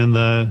scene and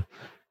the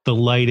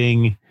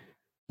lighting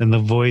and the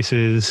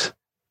voices.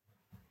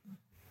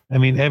 I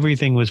mean,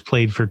 everything was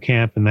played for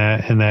camp in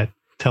that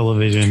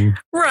television.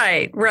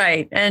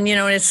 Right. And,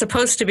 it's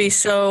supposed to be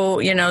so,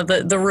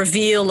 the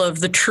reveal of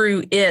the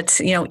true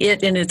it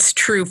in its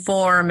true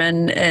form.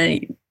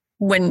 And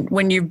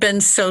when you've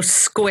been so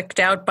squicked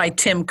out by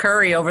Tim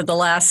Curry over the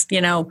last,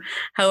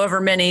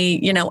 however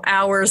many,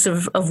 hours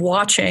of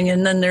watching.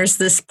 And then there's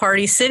this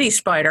Party City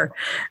spider.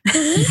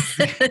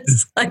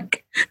 It's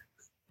like,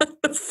 what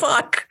the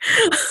fuck?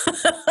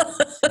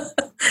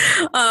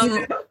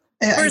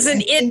 Whereas in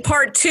It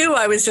Part 2,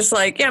 I was just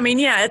like,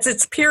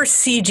 it's pure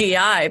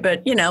CGI,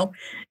 but it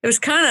was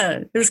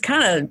kind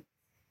of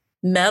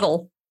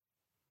metal.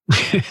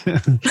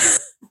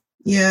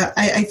 Yeah,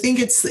 I think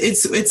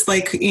it's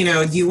like,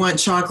 do you want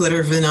chocolate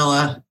or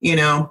vanilla?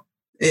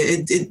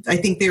 I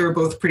think they were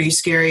both pretty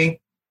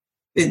scary.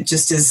 It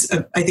just is.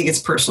 I think it's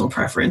personal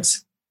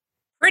preference.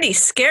 Pretty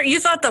scary. You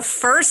thought the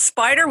first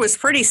spider was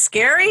pretty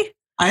scary?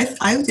 I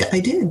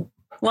did.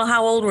 Well,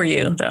 how old were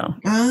you though?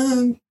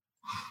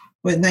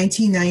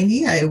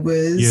 1990? I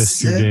was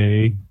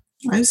yesterday.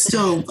 I was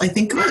still, I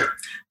think I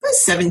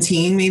was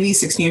 17, maybe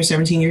 16 or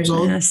 17 years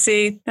old.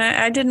 See,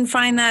 I didn't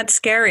find that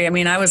scary. I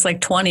mean, I was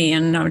like 20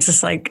 and I was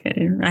just like,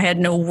 I had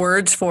no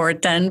words for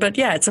it then, but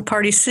yeah, it's a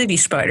Party City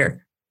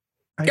spider.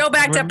 Go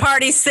back to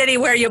Party City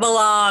where you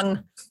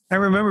belong. I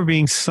remember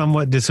being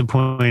somewhat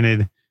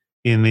disappointed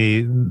in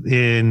the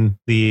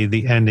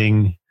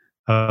ending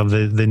of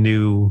the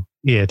new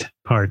It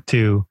Part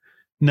 2.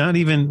 Not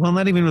even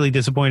really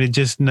disappointed,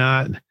 just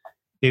not.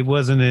 It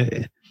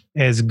wasn't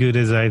as good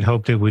as I'd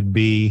hoped it would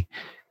be,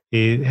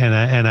 and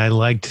I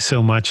liked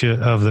so much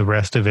of the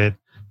rest of it.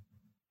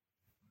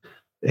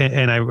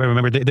 And I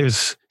remember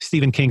there's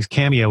Stephen King's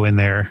cameo in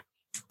there.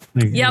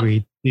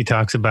 Yep. He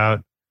talks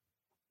about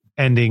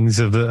endings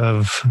of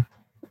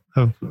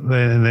and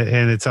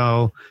it's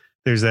all,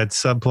 there's that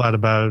subplot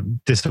about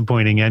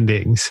disappointing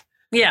endings.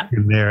 Yeah.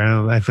 In there,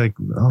 I feel like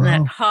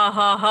that ha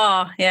ha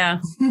ha. Yeah.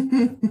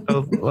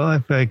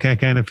 I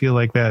kind of feel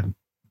like that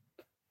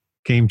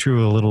came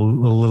true a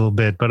little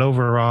bit, but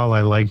overall, I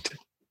liked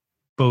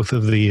both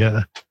of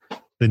the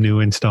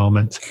new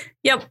installments.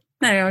 Yep.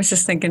 I was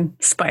just thinking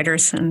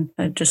spiders, and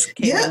that just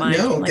came to mind.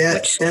 No,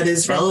 that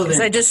is relevant.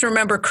 I just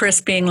remember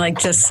Chris being like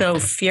just so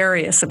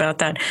furious about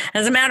that.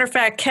 As a matter of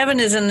fact, Kevin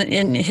is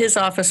in his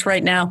office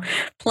right now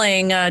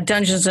playing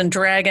Dungeons and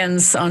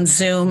Dragons on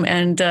Zoom,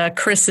 and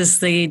Chris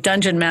is the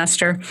dungeon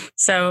master.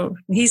 So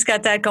he's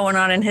got that going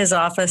on in his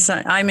office.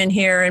 I'm in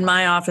here in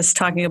my office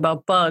talking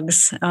about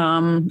bugs,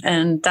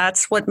 and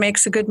that's what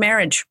makes a good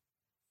marriage.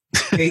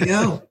 There you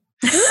go.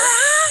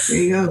 There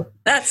you go.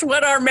 That's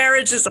what our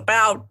marriage is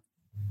about.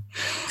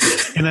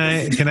 Can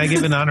I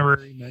give an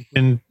honorary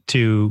mention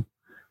to,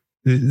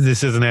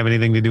 this doesn't have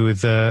anything to do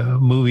with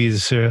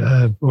movies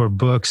or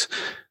books.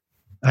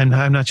 I'm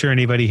not sure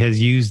anybody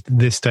has used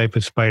this type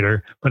of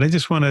spider, but I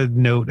just want to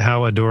note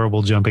how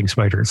adorable jumping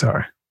spiders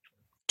are.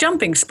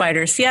 Jumping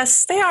spiders.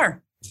 Yes, they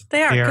are.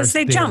 They are because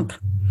they jump.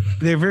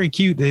 They're very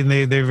cute and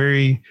they're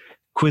very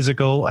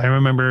quizzical. I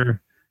remember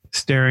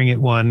staring at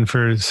one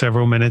for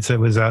several minutes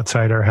that was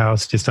outside our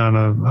house, just on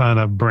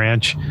a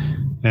branch,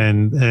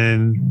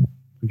 and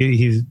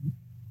he's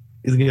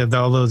got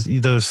all those.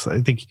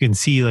 I think you can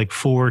see like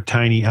 4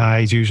 tiny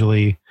eyes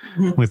usually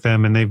with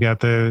them, and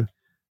they're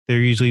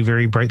usually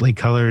very brightly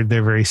colored.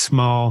 They're very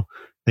small.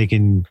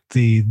 And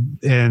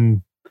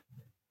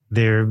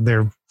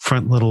their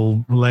front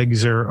little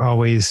legs are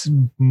always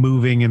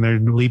moving and they're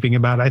leaping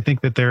about. I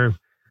think that they're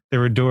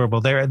adorable.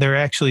 They're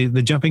actually,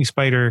 the jumping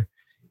spider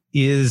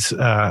is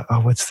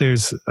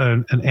there's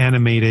an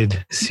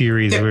animated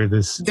series where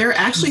there are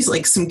actually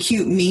like some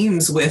cute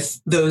memes with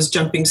those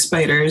jumping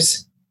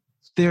spiders.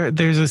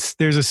 There's a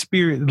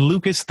spirit.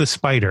 Lucas the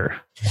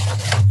Spider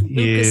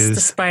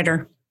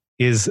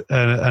is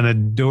an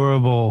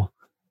adorable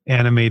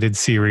animated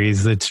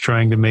series that's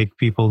trying to make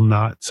people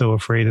not so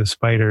afraid of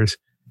spiders.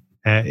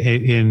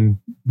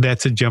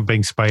 That's a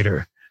jumping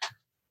spider,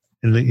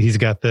 and he's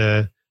got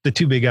the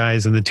 2 big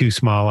eyes and the 2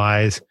 small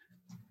eyes.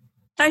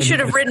 I should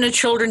have written a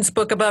children's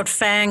book about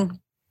Fang.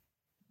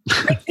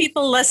 Make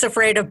people less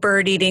afraid of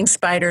bird-eating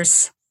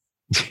spiders.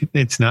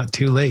 It's not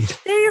too late.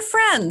 They're your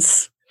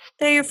friends.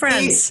 They're your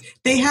friends.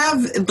 They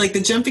have like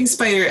the jumping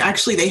spider.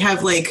 Actually, they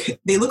have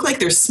they look like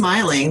they're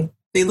smiling.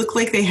 They look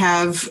like they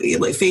have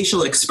like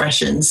facial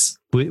expressions.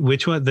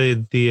 Which one?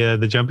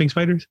 The jumping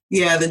spiders?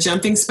 Yeah, the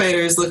jumping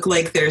spiders look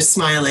like they're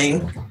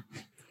smiling.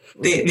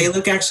 They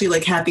look actually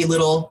like happy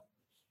little.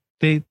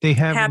 They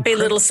have happy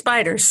little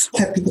spiders.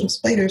 Happy little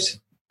spiders.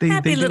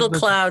 Happy little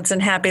clouds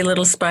and happy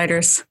little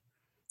spiders.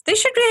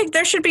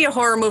 There should be a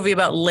horror movie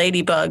about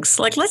ladybugs.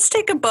 Like, let's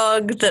take a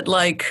bug that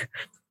like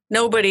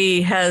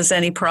nobody has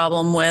any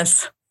problem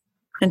with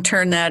and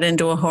turn that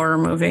into a horror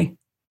movie.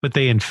 But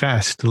they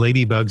infest.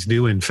 Ladybugs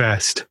do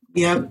infest.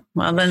 Yep.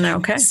 Well, then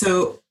okay.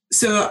 So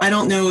I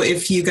don't know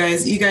if you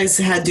guys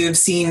had to have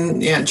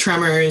seen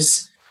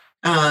Tremors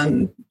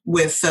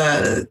with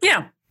Reba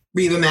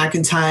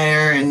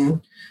McEntire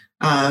and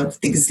I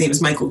think his name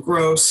is Michael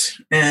Gross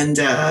and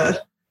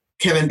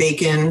Kevin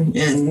Bacon,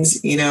 and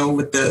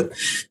with the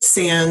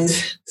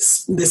sandworms,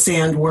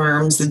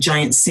 the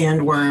giant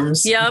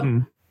sandworms. Yep.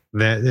 Mm-hmm.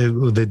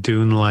 The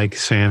Dune-like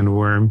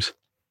sandworms.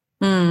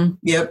 Mm.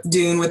 Yep,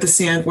 Dune with the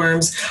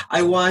sandworms.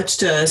 I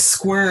watched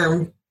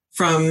Squirm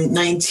from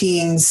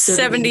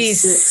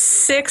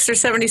 1976 or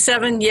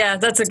 77. Yeah,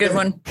 that's a good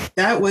one.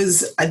 That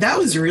was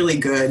really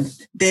good.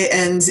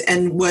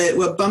 And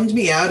what bummed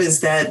me out is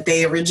that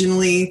they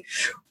originally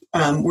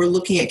were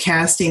looking at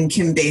casting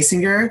Kim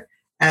Basinger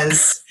and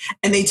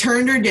they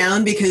turned her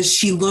down because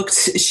she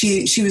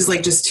was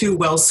like just too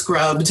well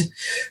scrubbed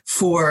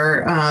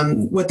for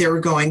what they were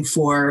going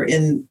for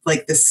in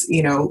like this,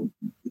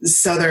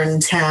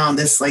 southern town,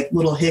 this like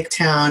little hick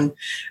town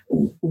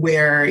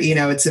where,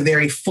 it's a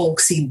very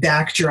folksy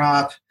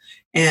backdrop.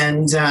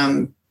 And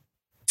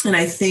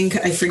I think,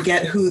 I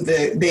forget who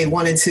they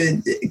wanted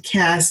to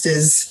cast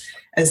as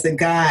the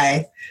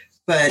guy,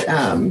 but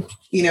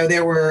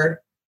there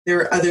were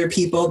other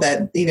people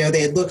that,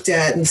 they had looked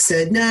at and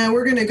said, nah,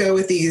 we're going to go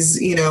with these,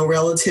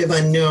 relative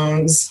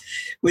unknowns,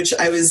 which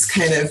I was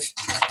I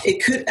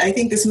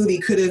think this movie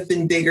could have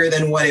been bigger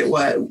than what it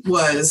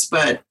was.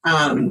 But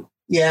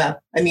yeah,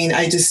 I mean,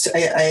 I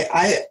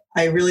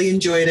really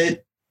enjoyed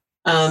it.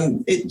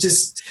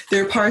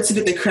 There are parts of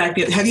it that cracked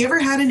me up. Have you ever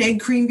had an egg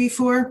cream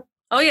before?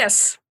 Oh,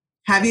 yes.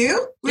 Have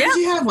you? Where did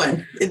you have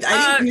one? I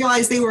didn't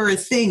realize they were a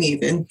thing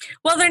even.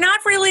 Well, they're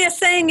not really a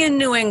thing in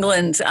New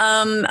England.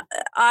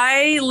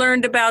 I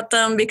learned about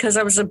them because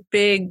I was a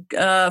big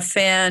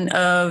fan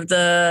of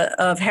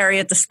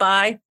Harriet the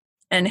Spy.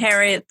 And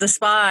Harriet the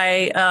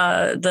Spy,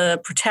 the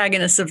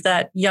protagonist of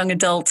that young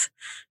adult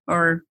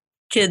or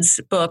kids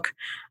book,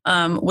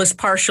 was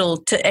partial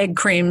to egg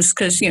creams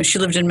because, she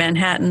lived in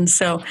Manhattan.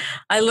 So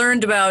I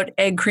learned about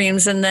egg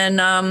creams. And then,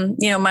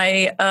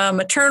 my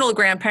maternal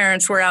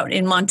grandparents were out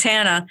in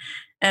Montana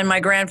and my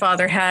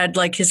grandfather had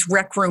like his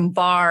rec room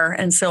bar.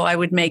 And so I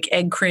would make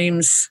egg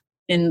creams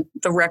in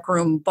the rec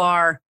room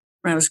bar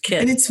when I was a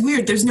kid. And it's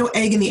weird. There's no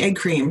egg in the egg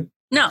cream.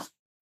 No.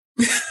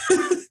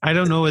 I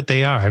don't know what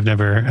they are. I've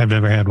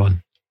never had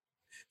one.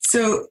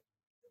 So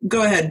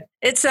go ahead.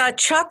 It's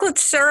chocolate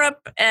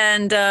syrup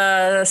and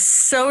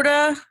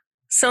soda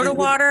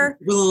water.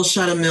 With a little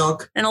shot of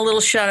milk. And a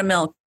little shot of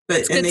milk.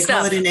 And they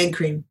call it an egg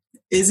cream.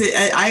 Is it?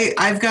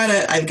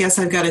 I guess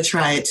I've got to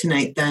try it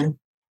tonight then.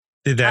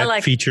 Did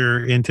that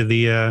feature into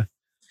the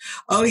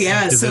oh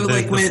yeah. So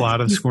the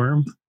plot of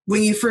Squirm?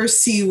 When you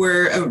first see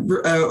where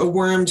a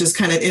worm just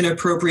kind of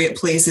inappropriate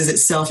places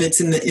itself,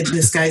 it's in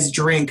this guy's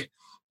drink.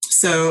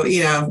 So,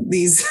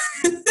 these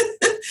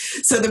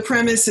so the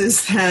premise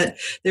is that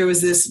there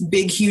was this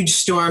big, huge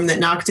storm that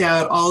knocked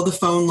out all the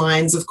phone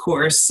lines, of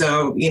course.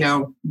 So,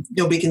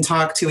 nobody can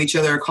talk to each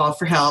other or call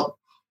for help.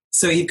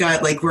 So you've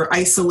got we're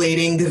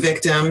isolating the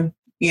victim,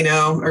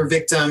 or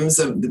victims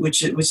of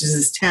which is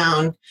this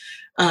town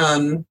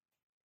out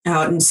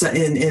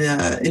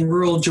in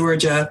rural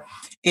Georgia.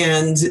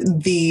 And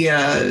the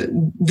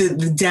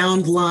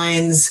downed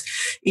lines,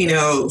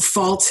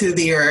 fall to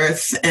the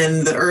earth,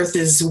 and the earth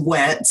is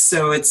wet.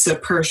 So it's a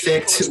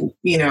perfect,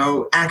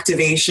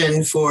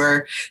 activation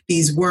for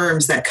these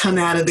worms that come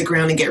out of the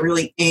ground and get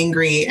really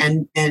angry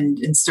and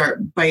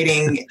start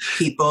biting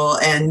people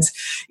and,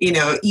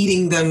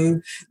 eating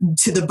them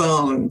to the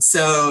bone.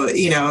 So,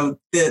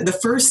 the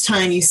first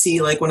time you see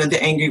one of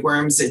the angry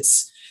worms,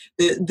 it's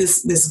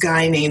this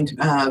guy named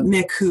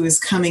Mick, who is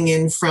coming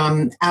in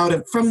from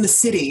the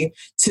city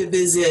to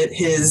visit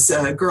his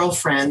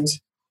girlfriend,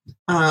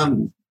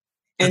 and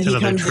he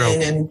comes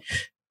in and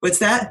what's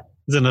that?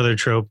 It's another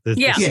trope.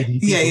 Yeah.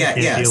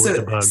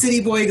 So city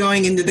boy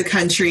going into the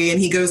country, and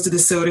he goes to the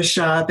soda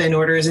shop and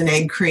orders an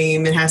egg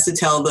cream and has to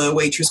tell the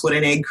waitress what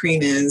an egg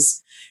cream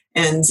is.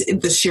 And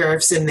the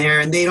sheriff's in there,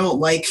 and they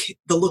don't like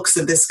the looks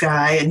of this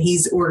guy, and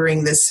he's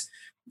ordering this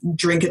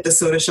drink at the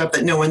soda shop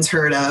that no one's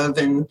heard of,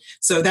 and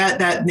so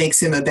that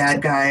makes him a bad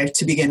guy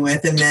to begin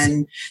with. And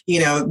then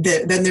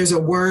then there's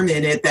a worm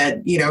in it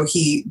that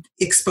he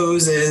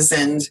exposes,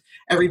 and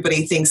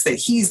everybody thinks that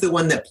he's the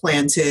one that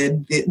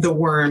planted the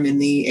worm in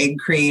the egg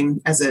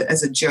cream as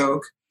a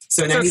joke.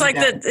 So now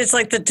it's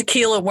like the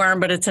tequila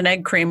worm, but it's an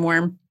egg cream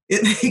worm.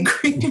 Egg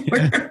cream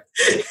worm.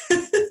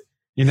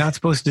 You're not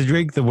supposed to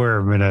drink the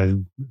worm in a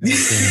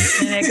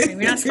You're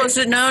not supposed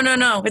to.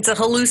 No. It's a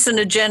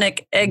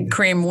hallucinogenic egg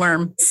cream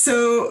worm.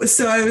 So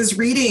I was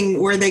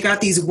reading where they got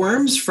these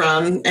worms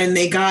from, and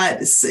they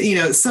got,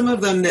 some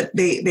of them that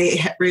they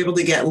were able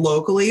to get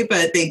locally,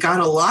 but they got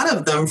a lot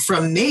of them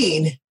from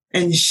Maine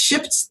and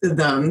shipped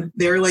them.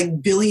 There are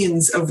like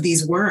billions of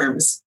these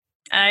worms.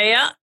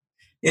 Yeah.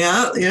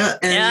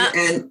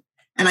 Yeah.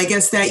 And I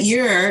guess that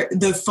year,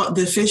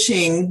 the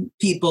fishing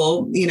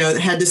people,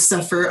 had to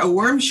suffer a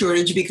worm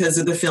shortage because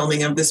of the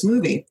filming of this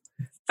movie.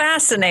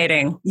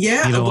 Fascinating.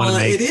 Yeah, well,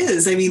 it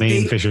is. I mean,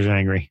 Maine fishers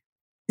angry.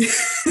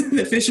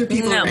 The fisher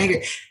people are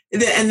angry.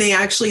 And they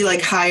actually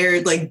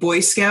hired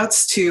Boy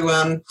Scouts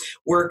to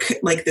work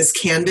this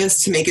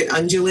canvas to make it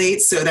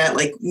undulate so that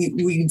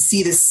we'd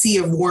see the sea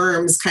of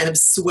worms kind of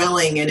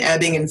swelling and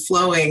ebbing and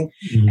flowing.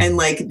 Mm-hmm. And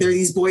there are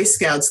these Boy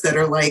Scouts that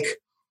are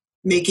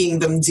making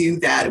them do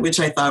that, which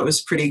I thought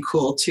was pretty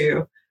cool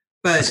too.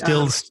 But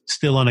still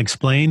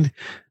unexplained.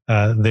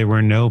 There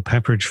were no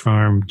Pepperidge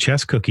Farm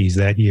chess cookies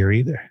that year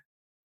either.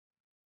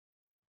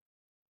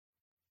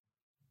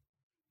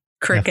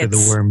 Crickets. After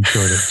the worm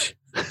shortage.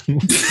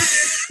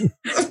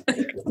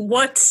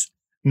 What?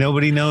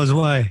 Nobody knows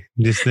why.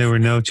 Just there were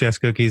no chess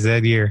cookies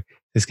that year.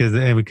 It's because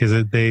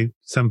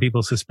some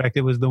people suspect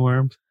it was the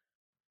worms.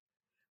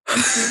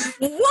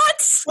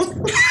 What?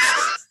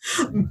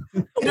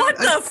 What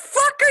the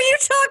fuck are you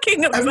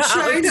talking about? I'm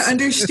trying to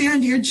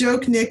understand your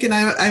joke, Nick, and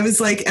I was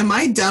like, am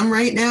I dumb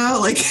right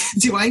now?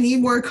 Do I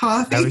need more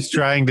coffee? I was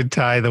trying to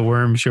tie the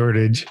worm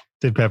shortage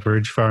to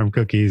Pepperidge Farm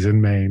cookies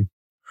in Maine.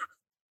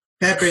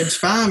 Pepperidge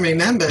Farm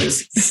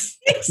remembers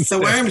the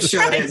worm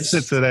shortage.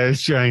 That's what I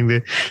was trying to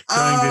do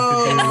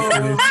in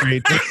a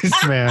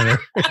straight-faced manner.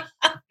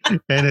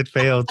 And it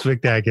failed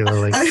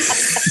spectacularly.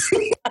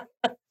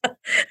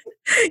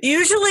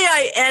 Usually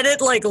I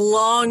edit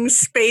long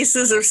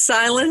spaces of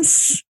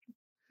silence.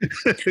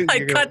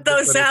 I cut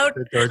those out.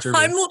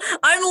 I'm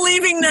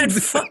leaving that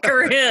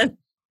fucker in.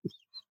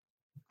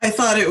 I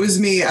thought it was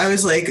me. I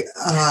was like,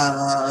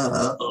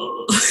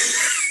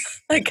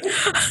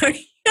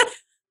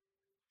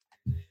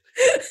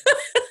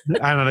 I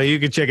don't know. You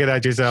can check it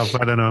out yourself.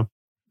 I don't know.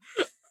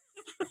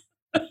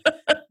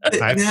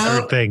 I've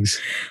heard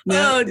things.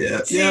 No.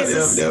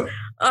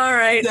 All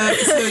right.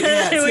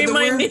 So we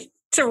might need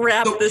to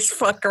wrap this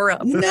fucker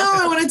up. No,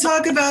 I want to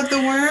talk about the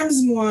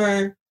worms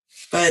more.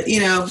 But,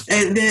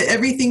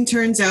 everything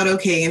turns out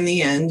okay in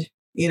the end.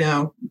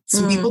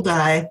 Some people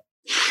die.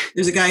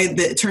 There's a guy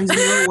that turns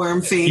into a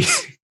worm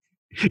face.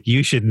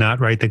 You should not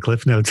write the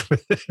Cliff Notes for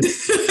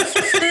this.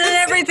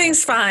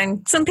 Everything's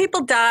fine. Some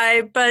people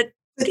die, but,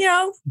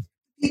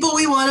 people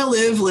we want to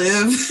live.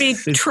 Be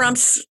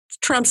Trump's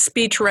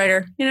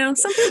speechwriter.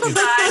 Some people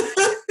die.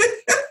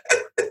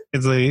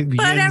 It's like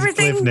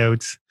Cliff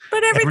Notes.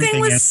 But everything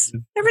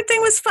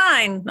was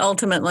fine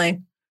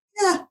ultimately.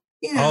 Yeah.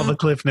 All the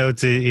Cliff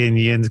Notes in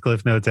Yin's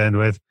Cliff Notes end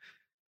with,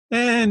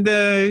 and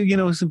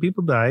some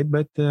people died,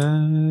 but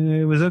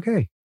it was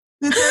okay.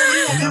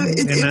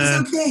 It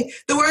was okay.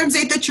 The worms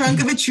ate the trunk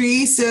of a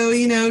tree, so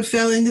it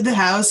fell into the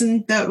house,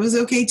 and that was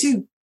okay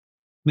too.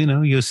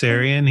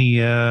 Yossarian, he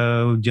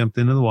jumped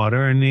into the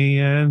water and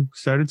he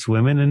started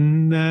swimming,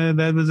 and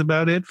that was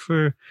about it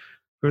for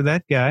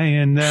that guy.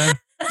 And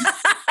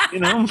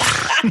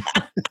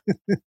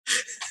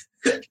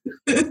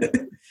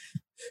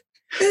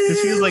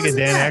this feels like a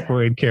Dan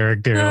Aykroyd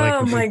character.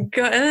 Oh my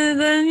god! And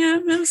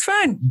then it was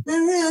fine.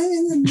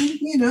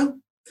 It's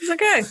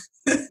okay.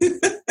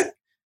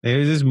 There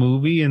was this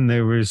movie, and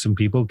there were some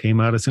people came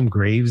out of some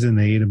graves, and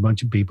they ate a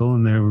bunch of people,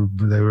 and there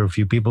were a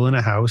few people in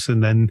a house,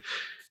 and then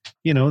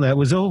that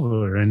was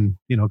over, and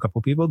a couple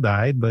people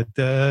died, but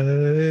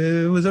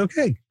it was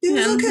okay. It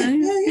was okay.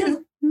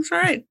 That's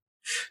right.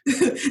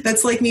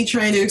 That's like me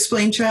trying to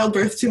explain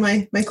childbirth to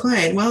my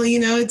client. Well,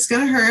 it's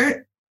gonna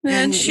hurt.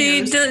 And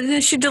she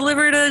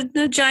delivered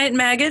a giant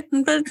maggot,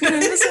 but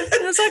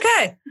it was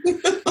okay.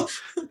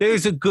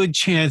 There's a good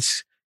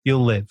chance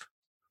you'll live.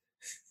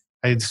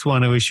 I just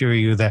want to assure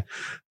you that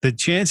the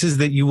chances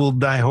that you will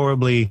die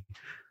horribly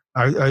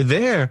are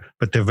there,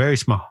 but they're very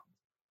small.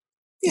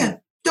 Yeah.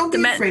 Don't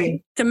be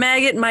afraid. The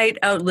maggot might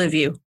outlive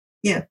you.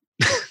 Yeah.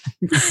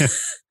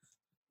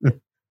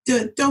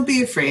 Don't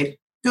be afraid.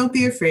 Don't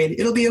be afraid.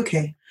 It'll be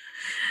okay.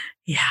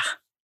 Yeah.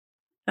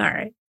 All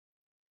right.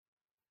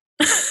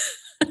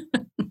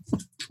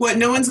 What?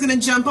 No one's going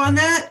to jump on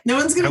that? No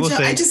one's going to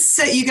jump. I just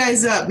set you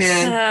guys up,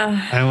 man.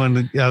 I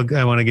want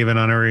to give an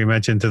honorary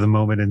mention to the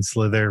moment in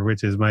Slither,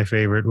 which is my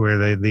favorite,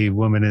 where the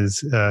woman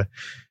is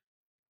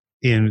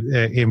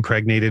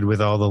impregnated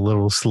with all the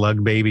little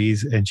slug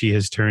babies, and she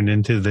has turned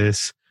into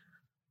this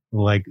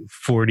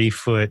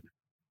 40-foot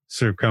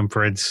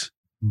circumference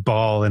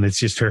ball, and it's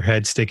just her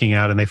head sticking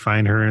out, and they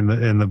find her in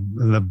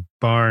the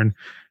barn,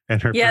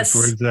 and her first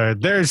words are,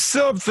 "There's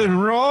something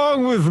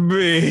wrong with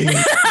me."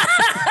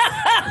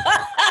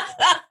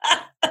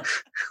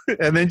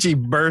 And then she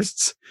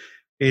bursts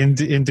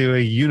into a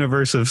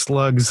universe of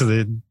slugs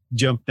that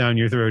jump down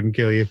your throat and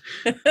kill you.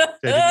 I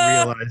didn't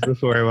realize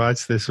before I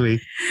watched this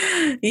week.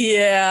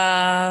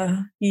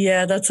 Yeah.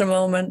 Yeah, that's a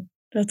moment.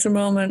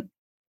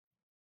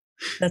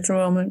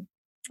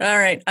 All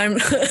right. I'm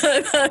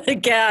out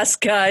of gas,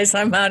 guys.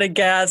 I'm out of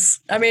gas.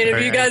 I mean,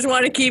 if you guys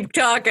want to keep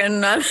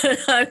talking,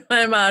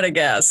 I'm out of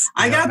gas.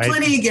 I got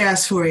plenty of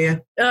gas for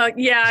you.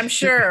 Yeah, I'm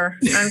sure.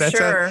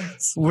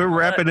 We're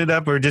wrapping it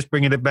up or just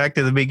bringing it back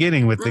to the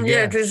beginning with the gas.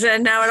 Yeah, because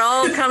now it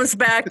all comes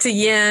back to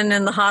Yin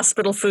and the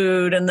hospital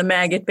food and the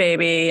maggot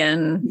baby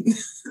and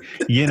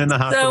Yin and the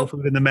hospital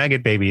food and the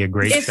maggot baby. A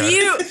great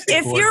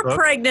if you're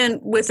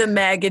pregnant with a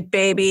maggot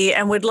baby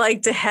and would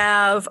like to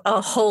have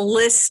a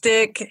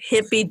holistic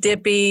hippy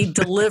dippy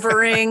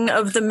delivering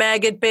of the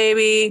maggot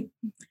baby,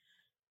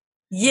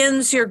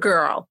 Yin's your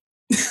girl.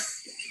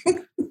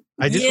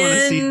 I just want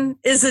to see. Yin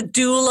is a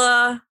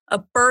doula, a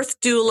birth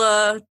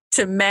doula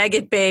to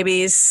maggot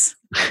babies.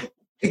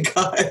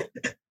 God.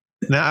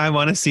 Now I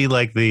want to see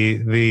like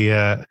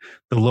the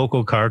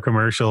local car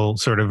commercial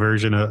sort of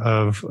version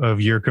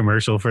of your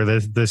commercial for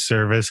this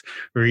service,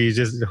 where you're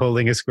just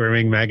holding a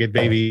squirming maggot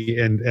baby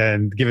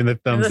and giving the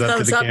thumbs up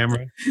to the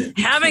camera.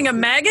 Having a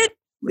maggot?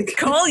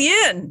 Call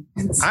Yin.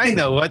 I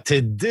know what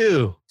to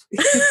do.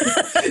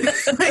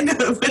 I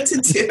know what to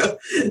do.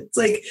 It's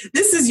like,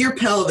 this is your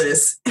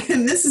pelvis,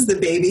 and this is the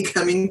baby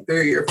coming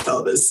through your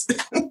pelvis.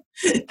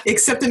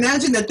 Except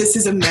imagine that this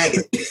is a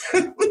maggot.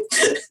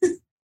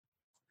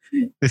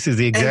 This is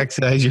the exact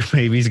size your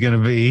baby's going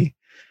to be,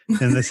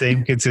 and the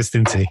same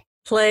consistency.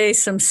 Play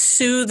some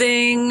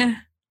soothing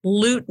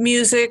lute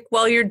music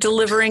while you're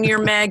delivering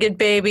your maggot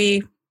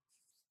baby.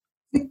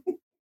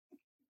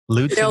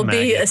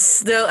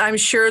 I'm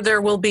sure there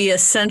will be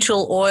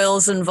essential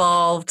oils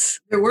involved.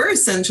 There were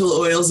essential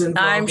oils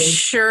involved. I'm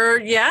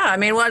sure. Yeah. I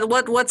mean,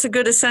 what's a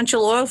good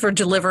essential oil for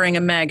delivering a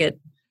maggot?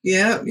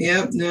 Yeah.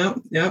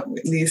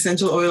 The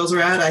essential oils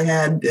were out. I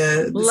had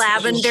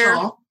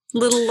lavender,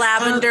 little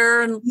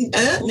lavender, and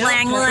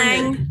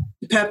lang.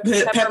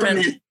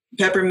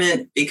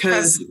 Peppermint,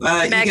 because you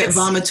get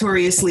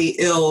vomitoriously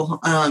ill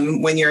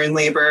when you're in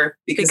labor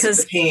because of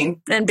the pain.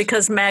 And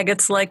because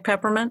maggots like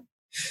peppermint?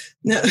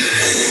 No.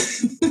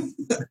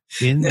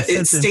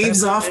 It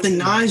staves off the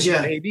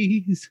nausea.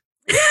 Babies.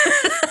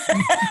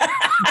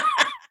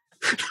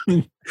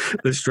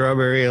 The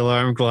strawberry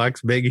alarm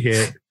clock's big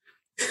hit.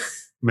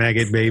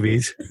 Maggot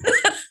babies.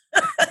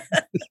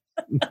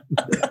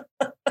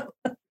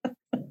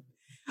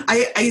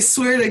 I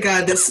swear to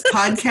God, this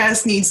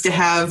podcast needs to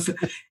have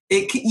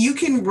it. You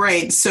can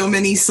write so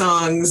many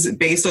songs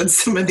based on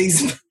some of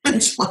these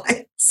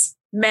punchlines.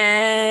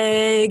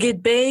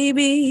 Maggot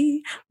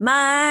baby,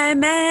 my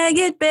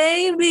maggot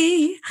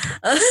baby.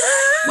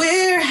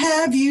 Where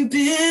have you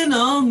been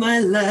all my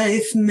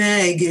life,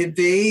 maggot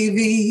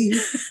baby?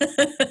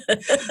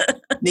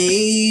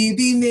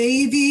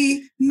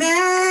 Maybe,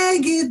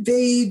 maggot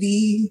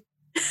baby.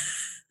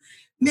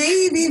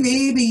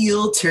 Maybe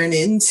you'll turn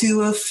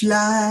into a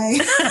fly.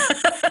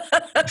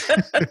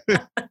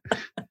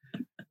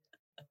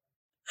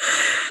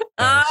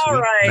 All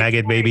right.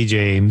 Maggot baby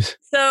James.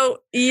 So,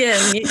 Ian,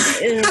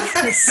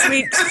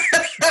 sweet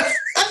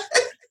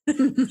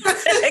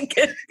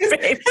maggot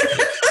baby.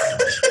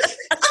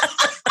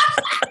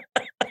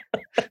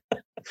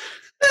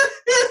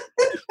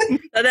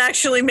 That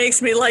actually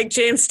makes me like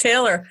James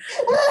Taylor.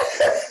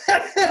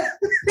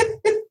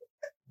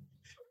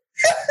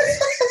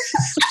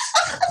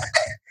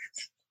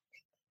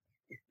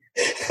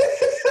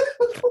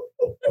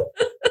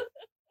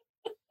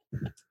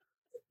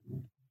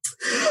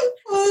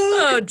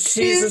 Oh,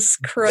 Jesus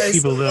Christ.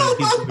 People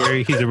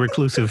don't, he's a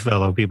reclusive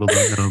fellow. People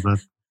don't know about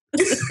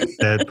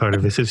that part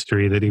of his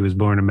history, that he was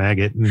born a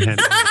maggot and had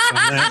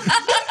that.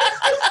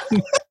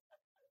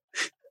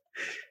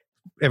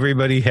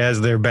 Everybody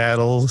has their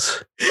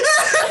battles.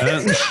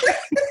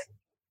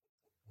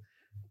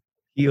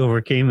 He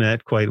overcame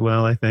that quite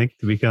well, I think,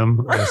 to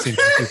become a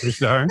single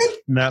superstar.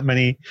 Not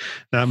many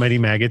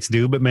maggots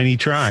do, but many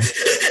try.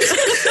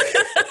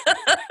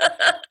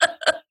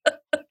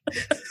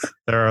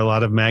 There are a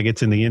lot of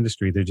maggots in the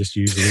industry. They're just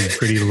usually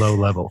pretty low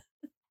level.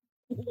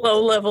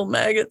 Low level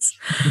maggots.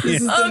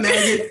 This is the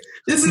maggot.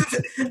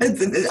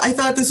 I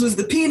thought this was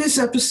the penis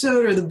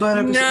episode or the butt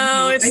episode.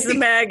 No, it's the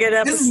maggot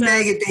episode. This is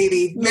maggot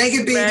baby.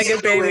 Maggot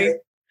baby.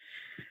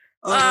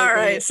 All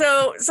right.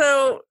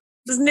 So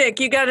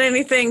Nick, you got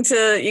anything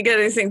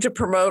to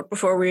promote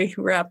before we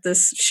wrap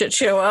this shit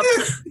show up?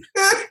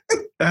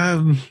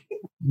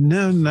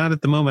 No, not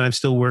at the moment. I'm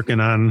still working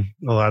on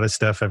a lot of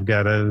stuff.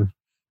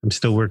 I'm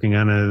still working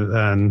on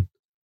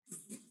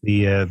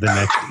the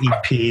next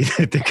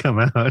EP to come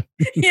out.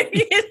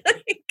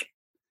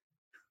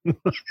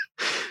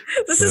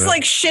 This is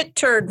like Shit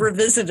Turd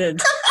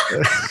Revisited.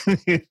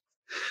 The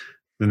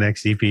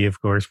next EP, of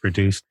course,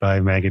 produced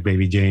by Maggot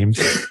Baby James.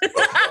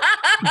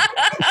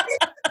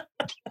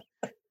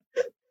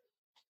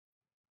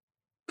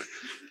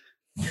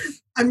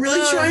 I'm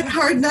really trying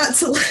hard not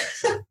to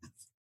laugh.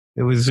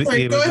 It was a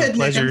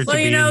pleasure to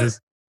be in this.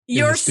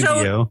 You're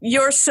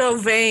So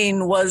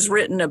Vain was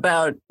written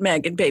about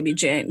Maggot Baby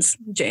James.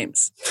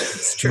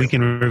 It's true. We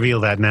can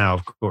reveal that now,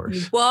 of course.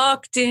 You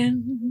walked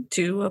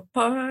into a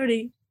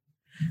party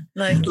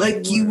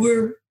Like you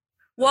were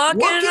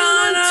walking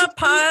on a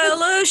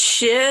pile of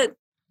shit.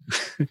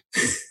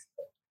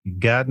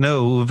 Got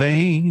no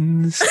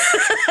veins.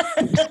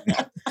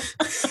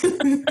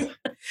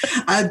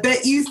 I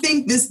bet you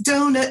think this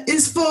donut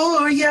is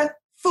for ya.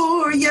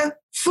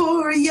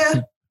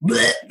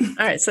 Blech.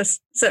 All right, so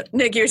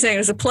Nick, you're saying it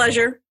was a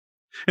pleasure.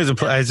 I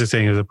was just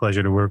saying it was a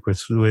pleasure to work with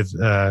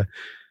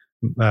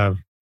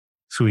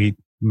sweet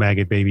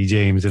maggot baby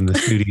James in the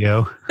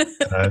studio.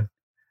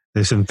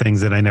 There's some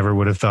things that I never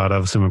would have thought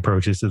of, some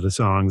approaches to the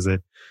songs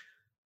that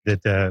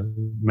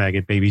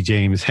maggot baby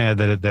James had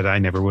that I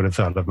never would have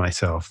thought of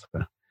myself.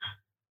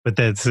 But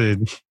that's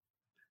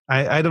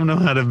I don't know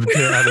how to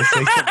say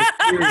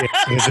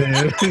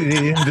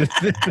something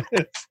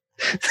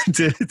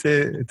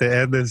to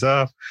end this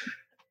off.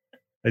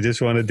 I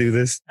just want to do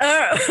this.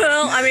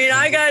 Well, I mean,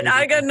 I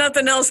got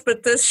nothing else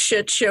but this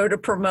shit show to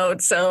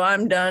promote, so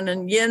I'm done.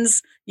 And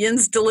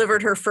Yin's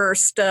delivered her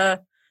first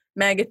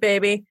maggot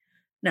baby.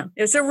 No,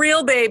 it's a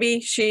real baby.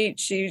 She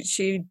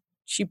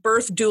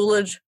birth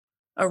doulaed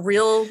a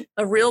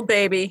real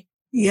baby.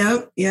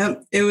 Yep.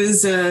 It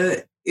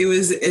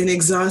was an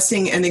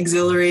exhausting and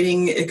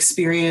exhilarating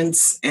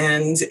experience,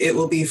 and it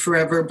will be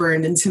forever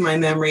burned into my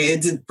memory.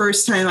 It's the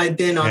first time I've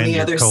been on the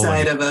other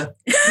side of a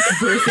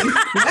birthing.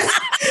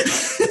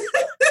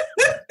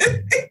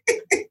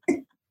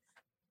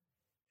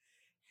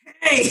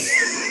 Hey.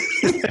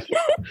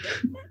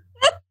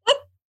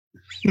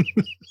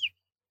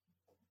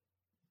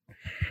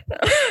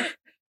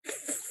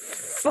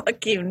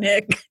 Fuck you,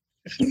 Nick.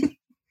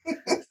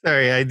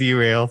 Sorry, I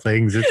derail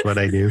things. It's what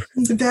I do.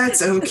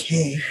 That's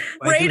okay.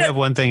 I do have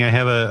one thing. I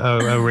have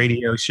a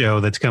radio show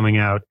that's coming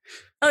out.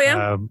 Oh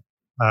yeah.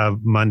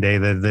 Monday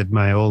that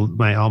my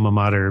alma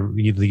mater,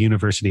 the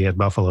University at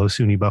Buffalo,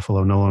 SUNY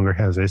Buffalo, no longer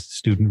has a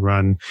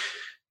student-run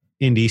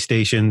indie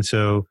station.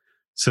 So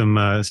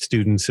some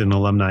students and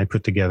alumni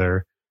put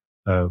together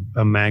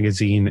a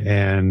magazine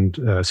and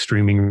a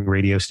streaming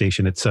radio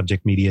station at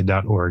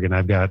subjectmedia.org. And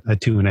I've got a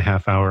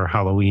 2.5-hour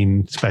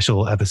Halloween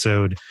special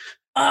episode.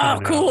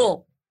 Oh,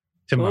 cool.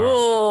 Tomorrow.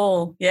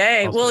 Cool.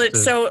 Yay.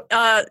 Also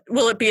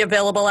Will it be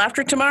available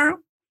after tomorrow?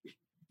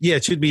 Yeah,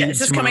 it should be. It's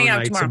just coming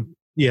out tomorrow.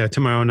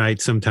 Tomorrow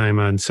night sometime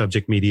on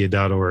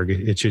subjectmedia.org.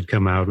 It should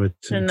come out with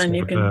and then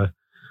you can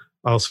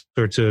all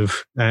sorts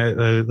of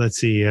let's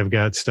see, I've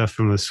got stuff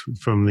from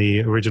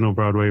the original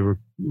Broadway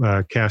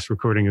cast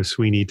recording of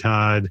Sweeney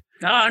Todd.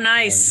 Oh,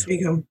 nice.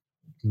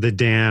 The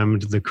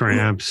Damned, The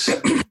Cramps,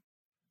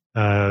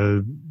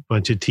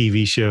 bunch of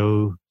TV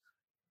show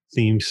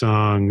theme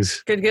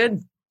songs.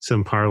 Good.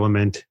 Some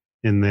Parliament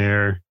in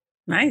there.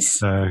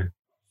 Nice.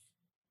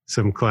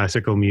 Some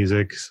classical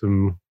music,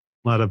 a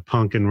lot of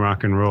punk and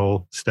rock and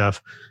roll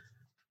stuff.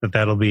 But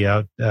that'll be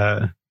out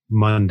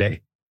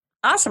Monday.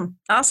 Awesome.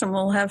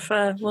 We'll have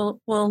we'll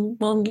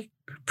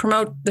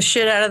promote the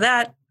shit out of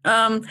that.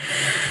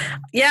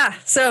 Yeah.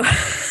 So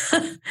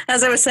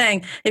as I was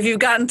saying, if you've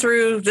gotten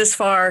through this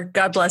far,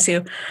 God bless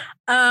you.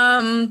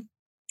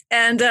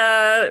 And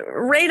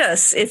rate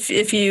us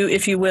if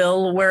you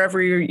will,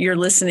 wherever you're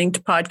listening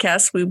to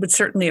podcasts. We would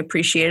certainly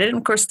appreciate it. And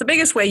of course, the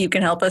biggest way you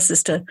can help us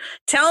is to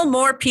tell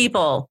more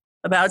people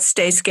about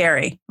Stay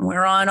Scary.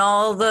 We're on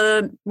all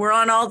the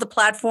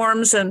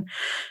platforms, and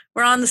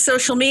we're on the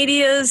social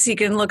medias. You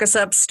can look us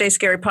up, Stay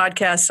Scary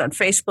Podcast, on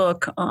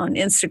Facebook, on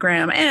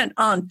Instagram, and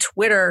on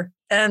Twitter.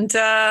 And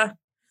I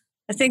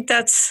think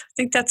that's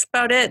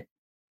about it.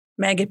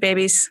 Maggot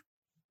babies.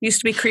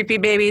 Used to be creepy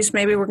babies.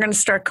 Maybe we're going to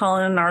start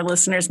calling our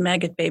listeners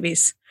maggot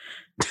babies.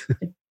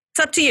 It's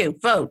up to you.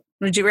 Vote.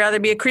 Would you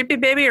rather be a creepy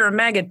baby or a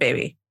maggot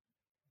baby?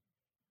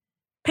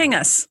 Ping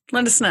us.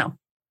 Let us know.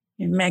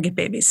 Maggot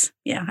babies.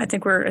 Yeah, I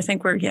think we're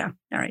yeah.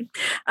 All right.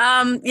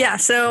 Yeah.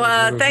 So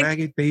thanks.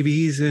 Maggot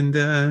babies, and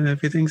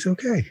everything's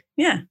okay.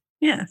 Yeah.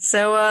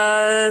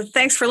 So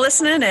thanks for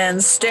listening,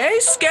 and stay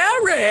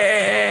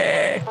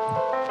scary.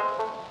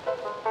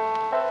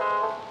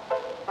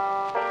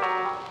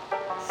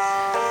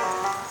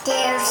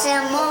 There's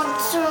a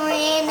monster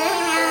in